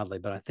really oddly,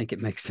 but I think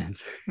it makes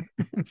sense.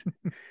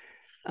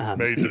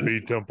 Made to be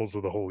temples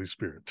of the Holy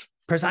Spirit.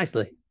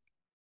 Precisely.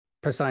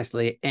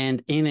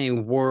 And in a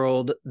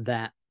world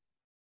that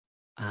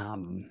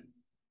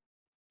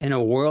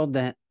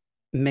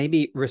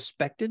maybe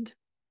respected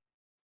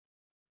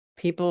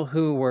people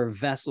who were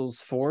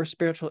vessels for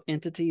spiritual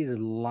entities,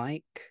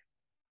 like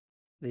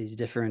these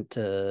different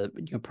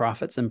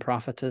prophets and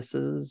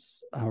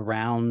prophetesses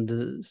around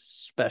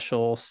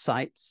special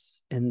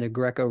sites in the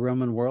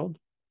Greco-Roman world,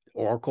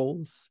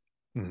 oracles,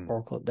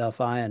 Oracle at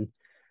Delphi,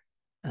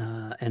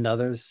 and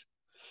others.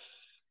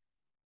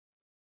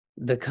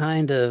 The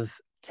kind of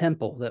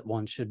temple that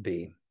one should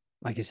be,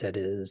 like you said,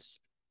 is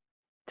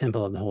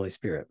temple of the Holy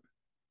Spirit.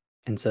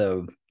 And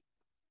so,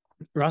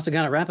 Ross, to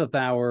kind of wrap up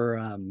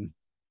our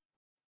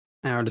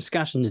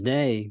discussion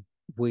today,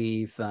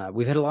 we've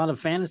had a lot of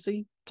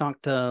fantasy,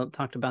 talked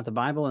about the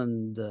Bible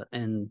and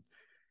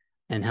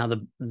how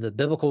the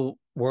biblical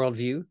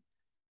worldview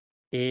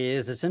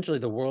is essentially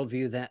the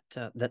worldview that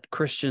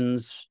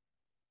Christians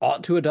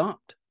ought to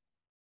adopt.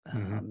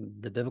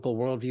 The biblical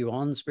worldview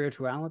on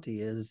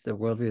spirituality is the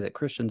worldview that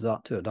Christians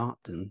ought to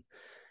adopt, and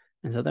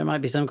so there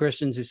might be some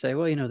Christians who say,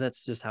 well,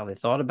 that's just how they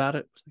thought about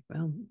it. It's like,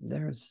 well,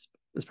 there's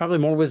probably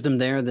more wisdom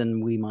there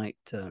than we might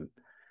tend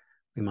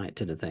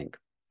to think.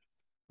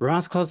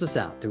 Ross, close us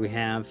out. Do we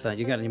have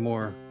you got any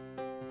more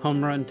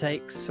home run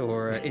takes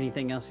or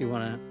anything else you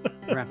want to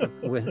wrap up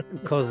with,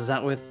 close us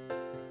out with?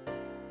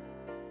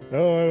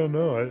 Oh, I don't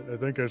know. I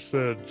think I've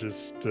said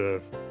just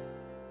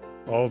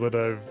all that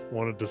I've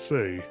wanted to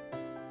say.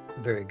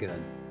 Very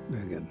good.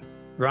 Very good.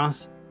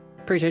 Ross,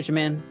 appreciate you,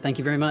 man. Thank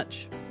you very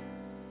much.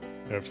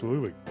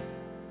 Absolutely.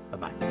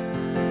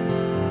 Bye-bye.